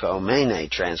word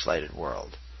ekomene, translated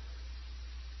world.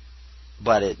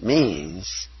 But it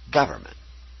means government,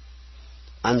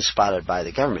 unspotted by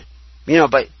the government. You know,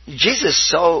 but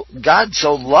God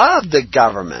so loved the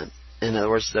government, in other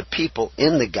words, the people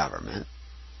in the government,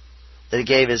 that He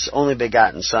gave His only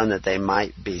begotten Son that they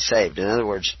might be saved. In other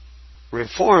words,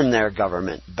 reform their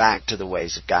government back to the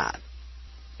ways of God,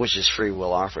 which is free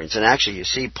will offerings. And actually, you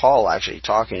see Paul actually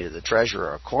talking to the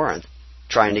treasurer of Corinth,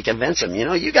 trying to convince him,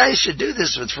 you guys should do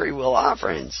this with free will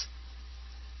offerings.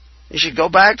 You should go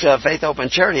back to faith, hope, and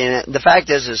charity. And the fact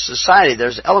is, society,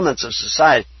 there's elements of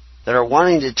society that are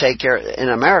wanting to take care, in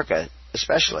America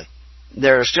especially,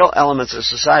 there are still elements of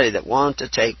society that want to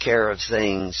take care of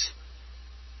things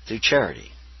through charity.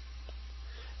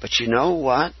 But you know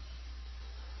what?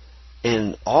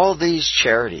 In all these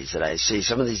charities that I see,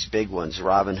 some of these big ones,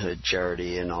 Robin Hood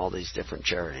Charity and all these different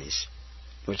charities,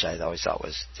 which I always thought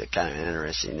was kind of an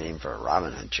interesting name for a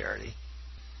Robin Hood charity,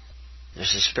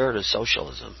 there's a spirit of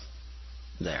socialism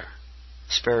there,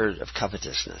 a spirit of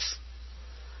covetousness.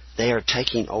 They are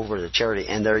taking over the charity,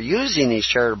 and they're using these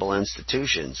charitable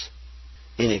institutions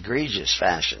in egregious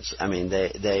fashions. I mean,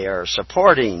 they are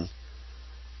supporting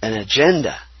an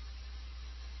agenda,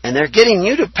 and they're getting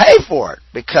you to pay for it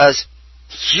because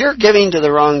you're giving to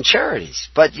the wrong charities,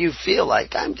 but you feel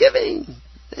like, I'm giving.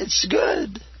 It's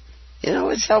good.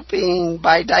 It's helping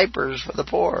buy diapers for the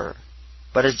poor.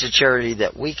 But it's a charity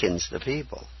that weakens the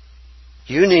people.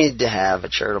 You need to have a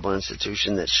charitable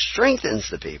institution that strengthens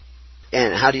the people.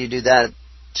 And how do you do that?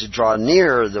 To draw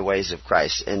near the ways of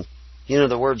Christ. And,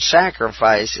 the word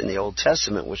sacrifice in the Old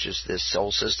Testament, which is this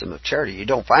whole system of charity, you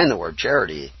don't find the word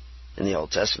charity in the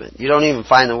Old Testament. You don't even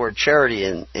find the word charity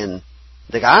in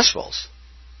the Gospels.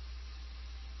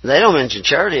 They don't mention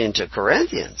charity into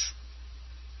Corinthians.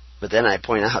 But then I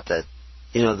point out that,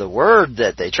 the word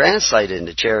that they translate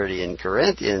into charity in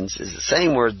Corinthians is the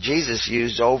same word Jesus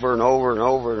used over and over and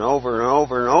over and over and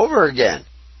over and over again.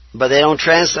 But they don't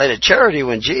translate it charity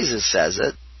when Jesus says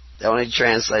it. They only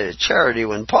translate it charity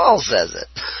when Paul says it.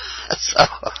 So,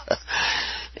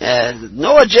 and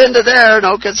no agenda there,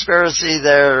 no conspiracy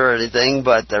there or anything,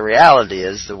 but the reality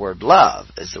is the word love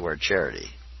is the word charity.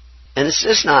 And it's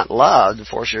just not love to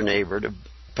force your neighbor to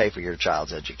pay for your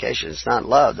child's education. It's not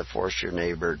love to force your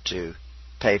neighbor to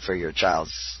pay for your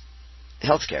child's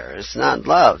health care. It's not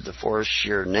love to force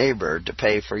your neighbor to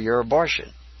pay for your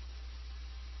abortion.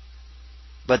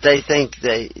 But they think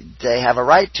they have a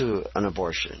right to an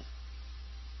abortion.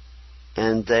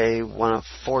 And they want to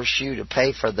force you to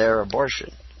pay for their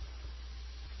abortion.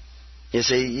 You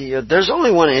see, there's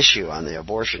only one issue on the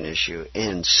abortion issue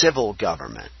in civil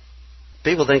government.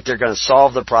 People think they're going to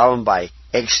solve the problem by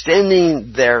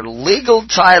extending their legal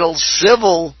title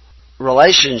civil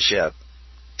relationship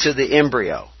to the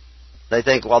embryo. They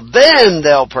think, well, then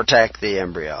they'll protect the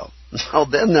embryo. No,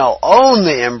 then they'll own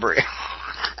the embryo.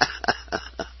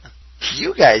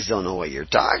 You guys don't know what you're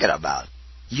talking about.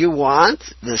 You want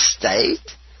the state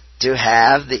to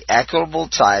have the equitable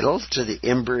title to the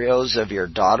embryos of your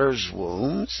daughter's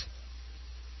wombs?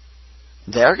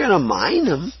 They're going to mine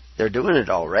them. They're doing it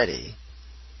already.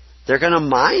 They're going to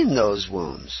mine those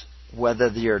wombs, whether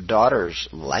your daughters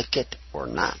like it or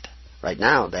not. Right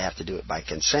now, they have to do it by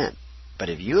consent. But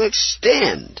if you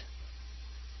extend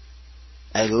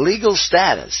a legal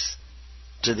status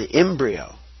to the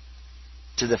embryo,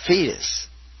 to the fetus,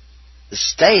 the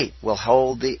state will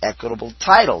hold the equitable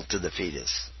title to the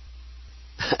fetus.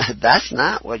 That's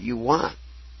not what you want.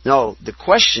 No, the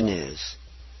question is,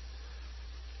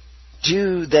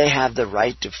 do they have the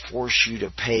right to force you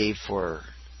to pay for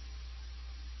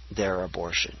their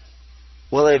abortion?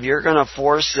 Well, if you're going to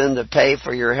force them to pay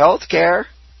for your health care,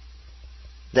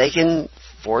 they can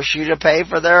force you to pay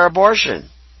for their abortion.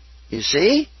 You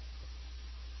see?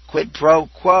 Quid pro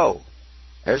quo.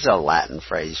 There's a Latin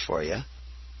phrase for you.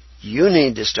 You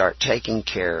need to start taking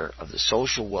care of the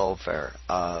social welfare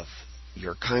of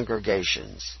your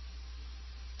congregations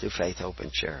through faith, hope,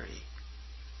 and charity.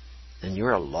 And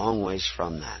you're a long ways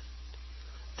from that.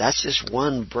 That's just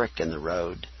one brick in the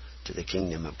road to the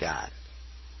kingdom of God.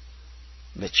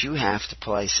 But you have to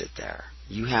place it there.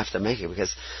 You have to make it,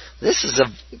 because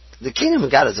the kingdom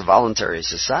of God is a voluntary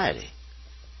society.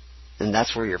 And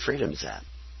that's where your freedom's at.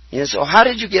 So how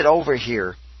did you get over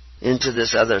here into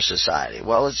this other society?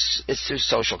 Well, it's through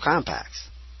social compacts,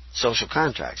 social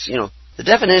contracts. The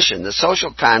definition, the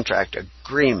social contract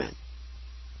agreement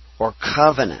or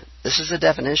covenant. This is the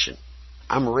definition.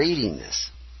 I'm reading this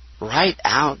right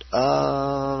out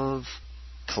of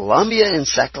Columbia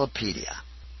Encyclopedia,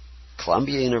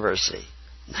 Columbia University,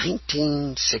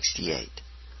 1968,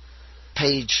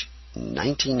 page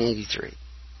 1983.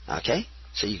 Okay?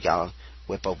 So you gotta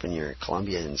whip open your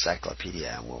Columbia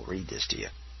Encyclopedia and we'll read this to you.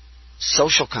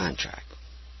 Social contract.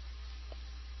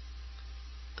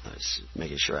 I was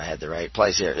making sure I had the right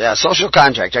place here. Yeah, social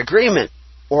contract, agreement,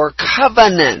 or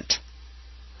covenant,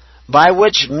 by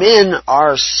which men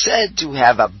are said to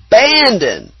have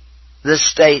abandoned the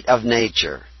state of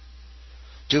nature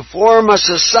to form a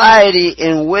society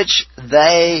in which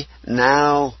they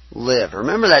now live.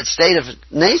 Remember, that state of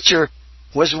nature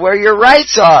was where your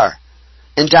rights are,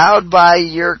 endowed by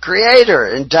your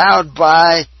Creator, endowed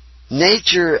by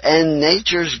nature and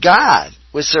nature's God,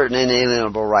 with certain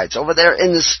inalienable rights. Over there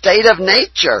in the state of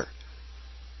nature.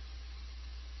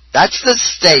 That's the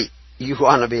state you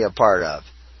want to be a part of.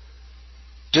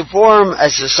 To form a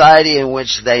society in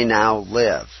which they now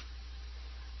live.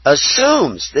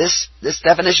 This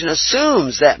definition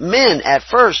assumes that men at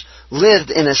first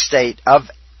lived in a state of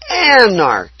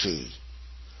anarchy,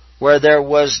 where there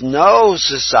was no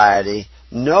society,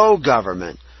 no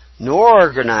government, nor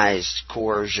organized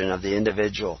coercion of the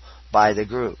individual by the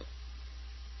group.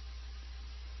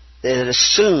 It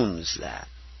assumes that.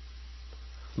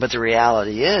 But the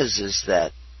reality is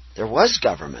that there was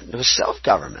government. There was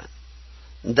self-government.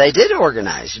 They did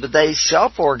organize, but they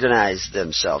self-organized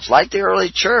themselves, like the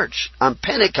early church on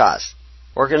Pentecost,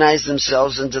 organized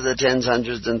themselves into the tens,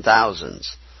 hundreds, and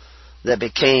thousands that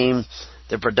became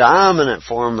the predominant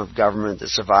form of government that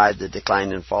survived the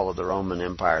decline and fall of the Roman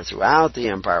Empire throughout the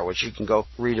empire, which you can go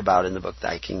read about in the book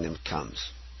Thy Kingdom Comes.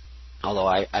 Although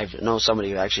I know somebody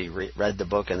who actually read the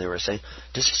book and they were saying,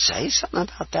 does it say something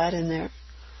about that in there?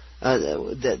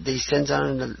 These tens,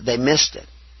 they missed it.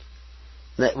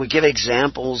 That we give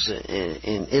examples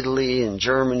in Italy and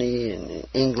Germany and in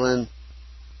England,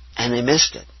 and they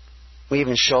missed it. We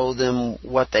even showed them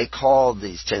what they called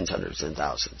these tens, hundreds, and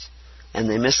thousands, and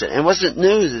they missed it. And it wasn't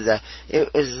new.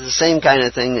 It was the same kind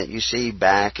of thing that you see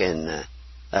back in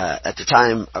at the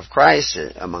time of Christ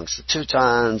amongst the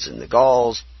Teutons and the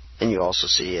Gauls, and you also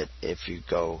see it if you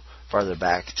go farther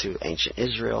back to ancient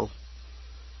Israel.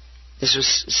 This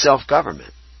was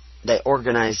self-government. They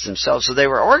organized themselves. So they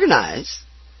were organized.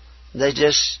 They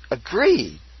just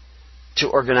agreed to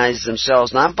organize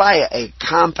themselves, not by a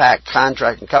compact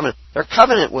contract and covenant. Their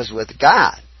covenant was with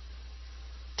God,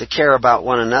 to care about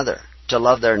one another, to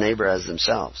love their neighbor as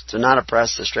themselves, to not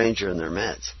oppress the stranger in their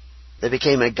midst. They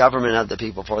became a government of the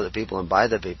people, for the people, and by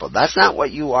the people. That's not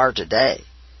what you are today.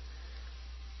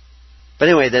 But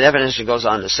anyway, the definition goes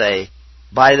on to say,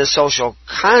 by the social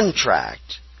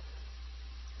contract,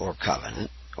 or covenant,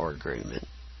 or agreement,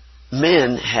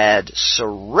 men had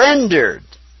surrendered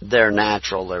their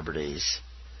natural liberties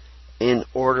in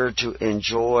order to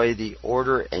enjoy the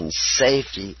order and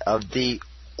safety of the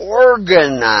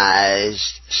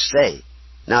organized state.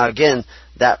 Now again,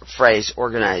 that phrase,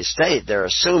 organized state, they're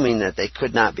assuming that they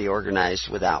could not be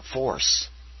organized without force.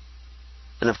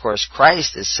 And of course,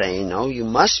 Christ is saying, no, you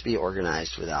must be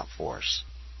organized without force.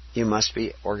 You must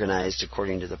be organized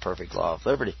according to the perfect law of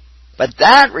liberty. But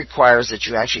that requires that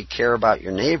you actually care about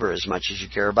your neighbor as much as you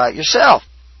care about yourself,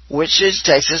 which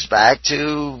takes us back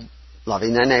to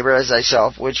loving thy neighbor as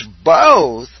thyself, which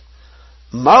both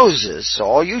Moses, so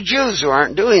all you Jews who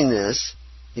aren't doing this,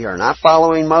 you are not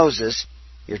following Moses,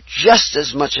 you're just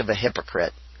as much of a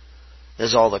hypocrite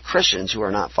as all the Christians who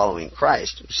are not following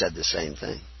Christ, who said the same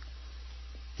thing.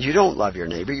 You don't love your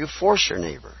neighbor, you force your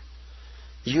neighbor.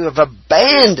 You have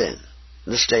abandoned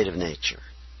the state of nature.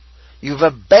 You've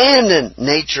abandoned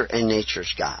nature and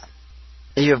nature's God.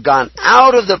 And you have gone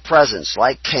out of the presence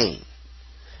like Cain.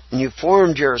 And you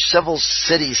formed your civil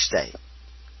city-state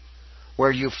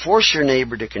where you force your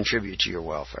neighbor to contribute to your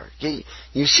welfare.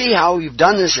 You see how you've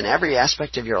done this in every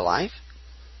aspect of your life?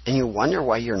 And you wonder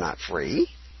why you're not free?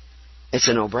 It's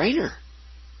a no-brainer.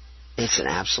 It's an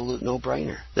absolute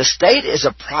no-brainer. The state is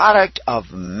a product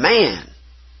of man.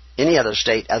 Any other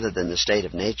state other than the state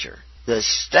of nature. The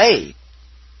state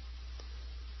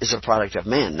is a product of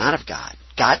man, not of God.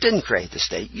 God didn't create the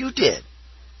state. You did.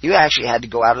 You actually had to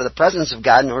go out of the presence of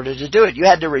God in order to do it. You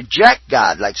had to reject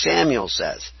God, like Samuel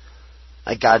says.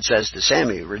 Like God says to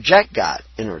Samuel, reject God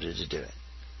in order to do it.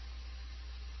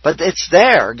 But it's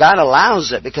there. God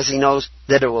allows it because He knows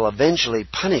that it will eventually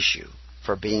punish you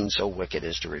for being so wicked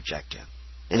as to reject Him.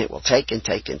 And it will take and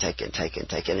take and take and take and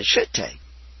take, and it should take.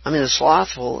 I mean, the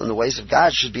slothful in the ways of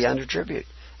God should be under tribute.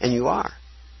 And you are.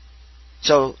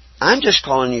 So, I'm just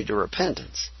calling you to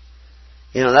repentance.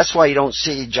 You know, that's why you don't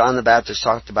see John the Baptist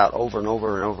talked about over and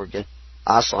over and over again.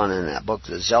 Aslan in that book,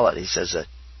 The Zealot, he says that,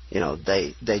 you know,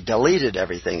 they deleted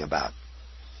everything about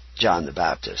John the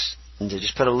Baptist. And they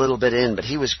just put a little bit in, but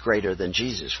he was greater than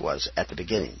Jesus was at the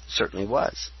beginning. Certainly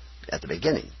was at the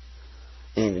beginning.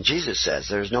 And even Jesus says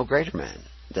there's no greater man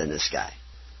than this guy.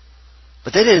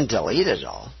 But they didn't delete it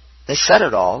all. They said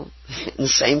it all in the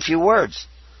same few words.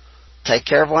 Take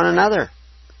care of one another.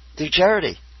 Do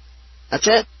charity. That's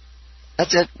it.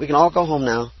 That's it. We can all go home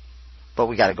now. But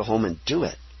we got to go home and do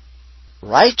it.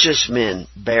 Righteous men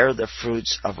bear the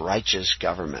fruits of righteous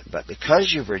government. But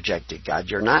because you've rejected God,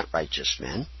 you're not righteous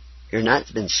men. You've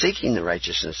not been seeking the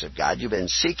righteousness of God. You've been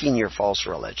seeking your false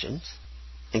religions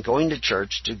and going to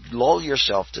church to lull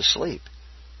yourself to sleep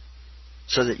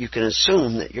so that you can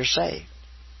assume that you're saved.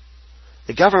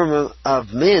 The government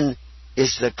of men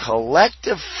is the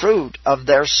collective fruit of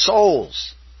their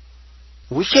souls.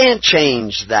 We can't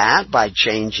change that by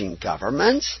changing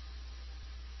governments.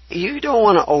 You don't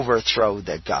want to overthrow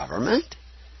the government.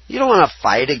 You don't want to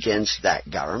fight against that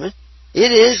government.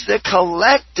 It is the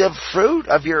collective fruit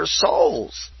of your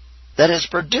souls that has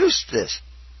produced this.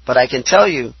 But I can tell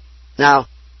you, now,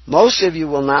 most of you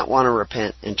will not want to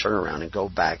repent and turn around and go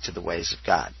back to the ways of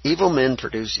God. Evil men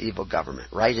produce evil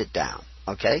government. Write it down,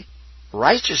 okay?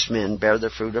 Righteous men bear the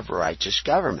fruit of righteous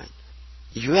government.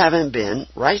 You haven't been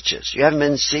righteous. You haven't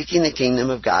been seeking the kingdom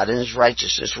of God and His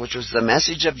righteousness, which was the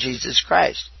message of Jesus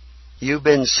Christ. You've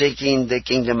been seeking the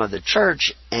kingdom of the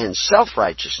church and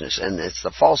self-righteousness, and it's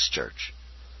the false church.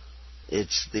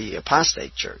 It's the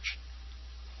apostate church.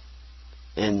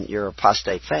 And your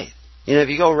apostate faith. You know, if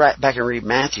you go right back and read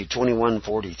Matthew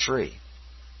 21:43,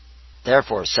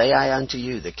 therefore say I unto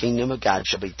you, the kingdom of God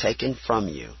shall be taken from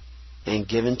you and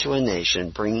given to a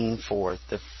nation, bringing forth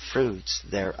the fruits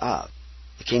thereof.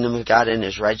 The kingdom of God and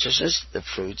His righteousness, the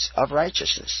fruits of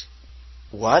righteousness.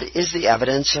 What is the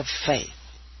evidence of faith?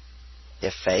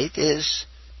 If faith is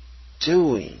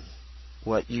doing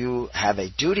what you have a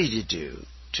duty to do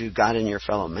to God and your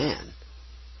fellow man,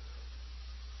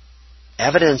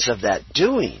 evidence of that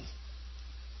doing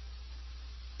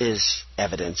is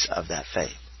evidence of that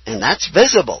faith. And that's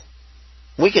visible.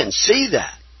 We can see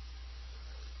that.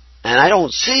 And I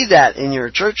don't see that in your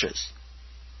churches.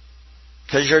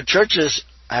 Because your churches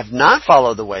have not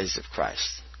followed the ways of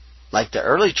Christ, like the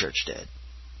early church did.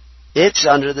 It's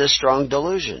under this strong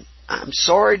delusion. I'm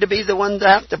sorry to be the one to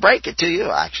have to break it to you.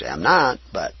 Actually, I'm not.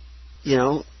 But, you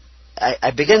know,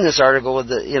 I begin this article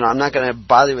with I'm not going to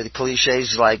bother you with the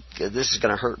cliches like this is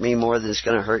going to hurt me more than it's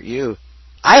going to hurt you.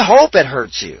 I hope it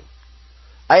hurts you.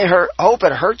 I hope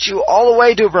it hurts you all the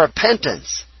way to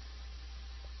repentance.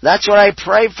 That's what I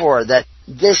pray for, that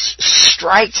this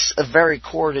strikes a very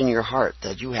chord in your heart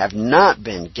that you have not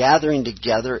been gathering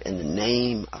together in the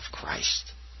name of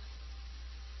Christ.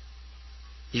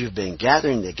 You've been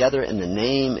gathering together in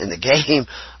the game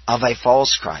of a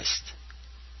false Christ,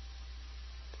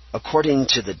 according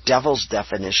to the devil's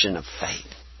definition of faith.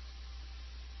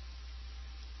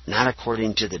 Not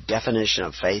according to the definition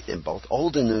of faith in both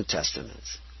Old and New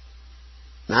Testaments.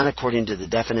 Not according to the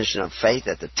definition of faith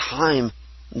at the time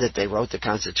that they wrote the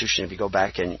Constitution. If you go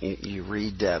back and you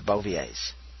read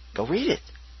Bovier's, go read it.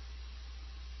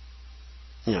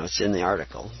 It's in the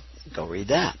article. Go read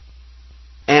that.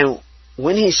 And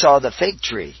when he saw the fig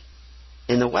tree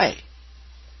in the way,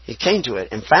 he came to it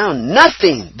and found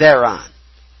nothing thereon,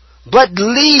 but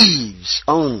leaves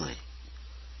only,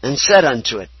 and said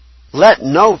unto it, Let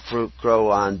no fruit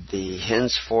grow on thee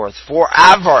henceforth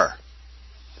forever.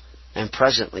 And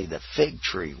presently the fig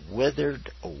tree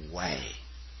withered away.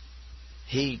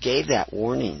 He gave that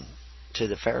warning to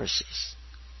the Pharisees.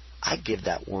 I give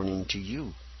that warning to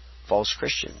you, false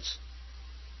Christians.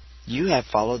 You have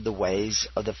followed the ways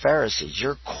of the Pharisees.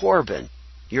 Your Corban,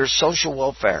 your social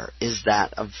welfare, is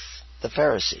that of the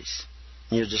Pharisees.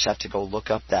 You just have to go look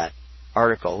up that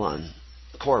article on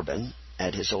Corban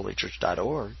at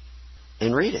hisholychurch.org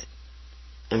and read it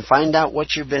and find out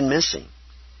what you've been missing.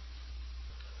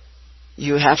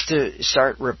 You have to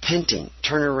start repenting,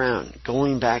 turn around,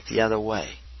 going back the other way.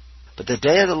 But the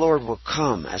day of the Lord will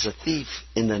come as a thief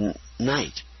in the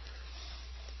night,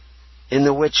 in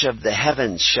the which of the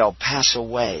heavens shall pass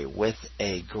away with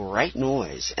a great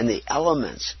noise, and the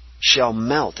elements shall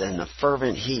melt in a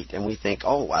fervent heat. And we think,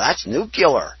 oh, well, that's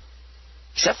nuclear.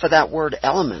 Except for that word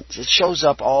element. It shows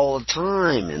up all the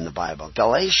time in the Bible.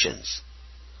 Galatians.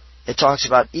 It talks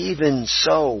about, even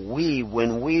so we,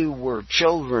 when we were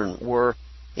children, were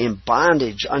in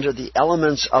bondage under the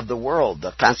elements of the world,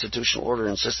 the constitutional order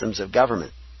and systems of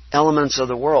government. Elements of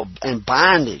the world, in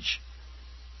bondage.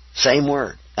 Same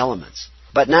word, elements.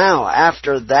 But now,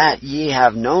 after that ye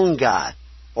have known God,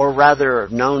 or rather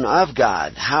known of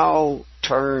God, how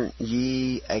turn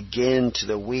ye again to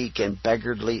the weak and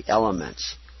beggarly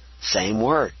elements? Same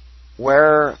word.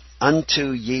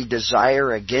 Whereunto ye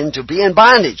desire again to be in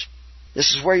bondage.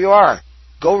 This is where you are.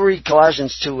 Go read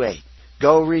Colossians 2:8.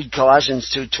 Go read Colossians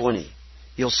 2:20.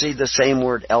 You'll see the same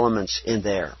word elements in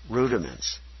there.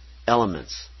 Rudiments.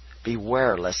 Elements.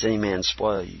 Beware lest any man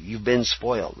spoil you. You've been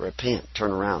spoiled. Repent.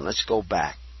 Turn around. Let's go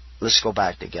back. Let's go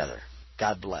back together.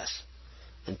 God bless.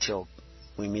 Until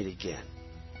we meet again.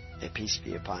 May peace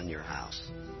be upon your house.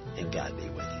 And God be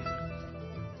with you.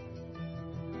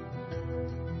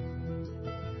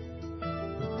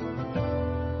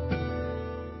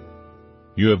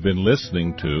 You have been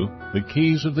listening to The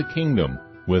Keys of the Kingdom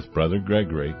with Brother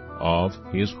Gregory of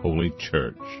His Holy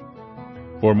Church.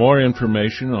 For more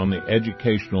information on the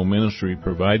educational ministry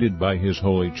provided by His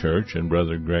Holy Church and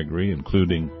Brother Gregory,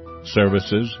 including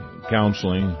services,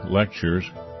 counseling, lectures,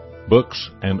 books,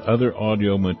 and other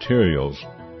audio materials,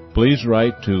 please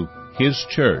write to His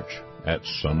Church at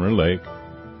Summer Lake,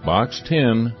 Box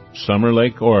 10, Summer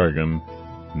Lake, Oregon,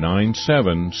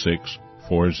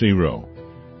 97640.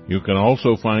 You can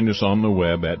also find us on the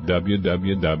web at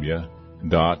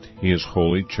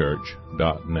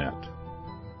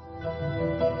www.hisholychurch.net.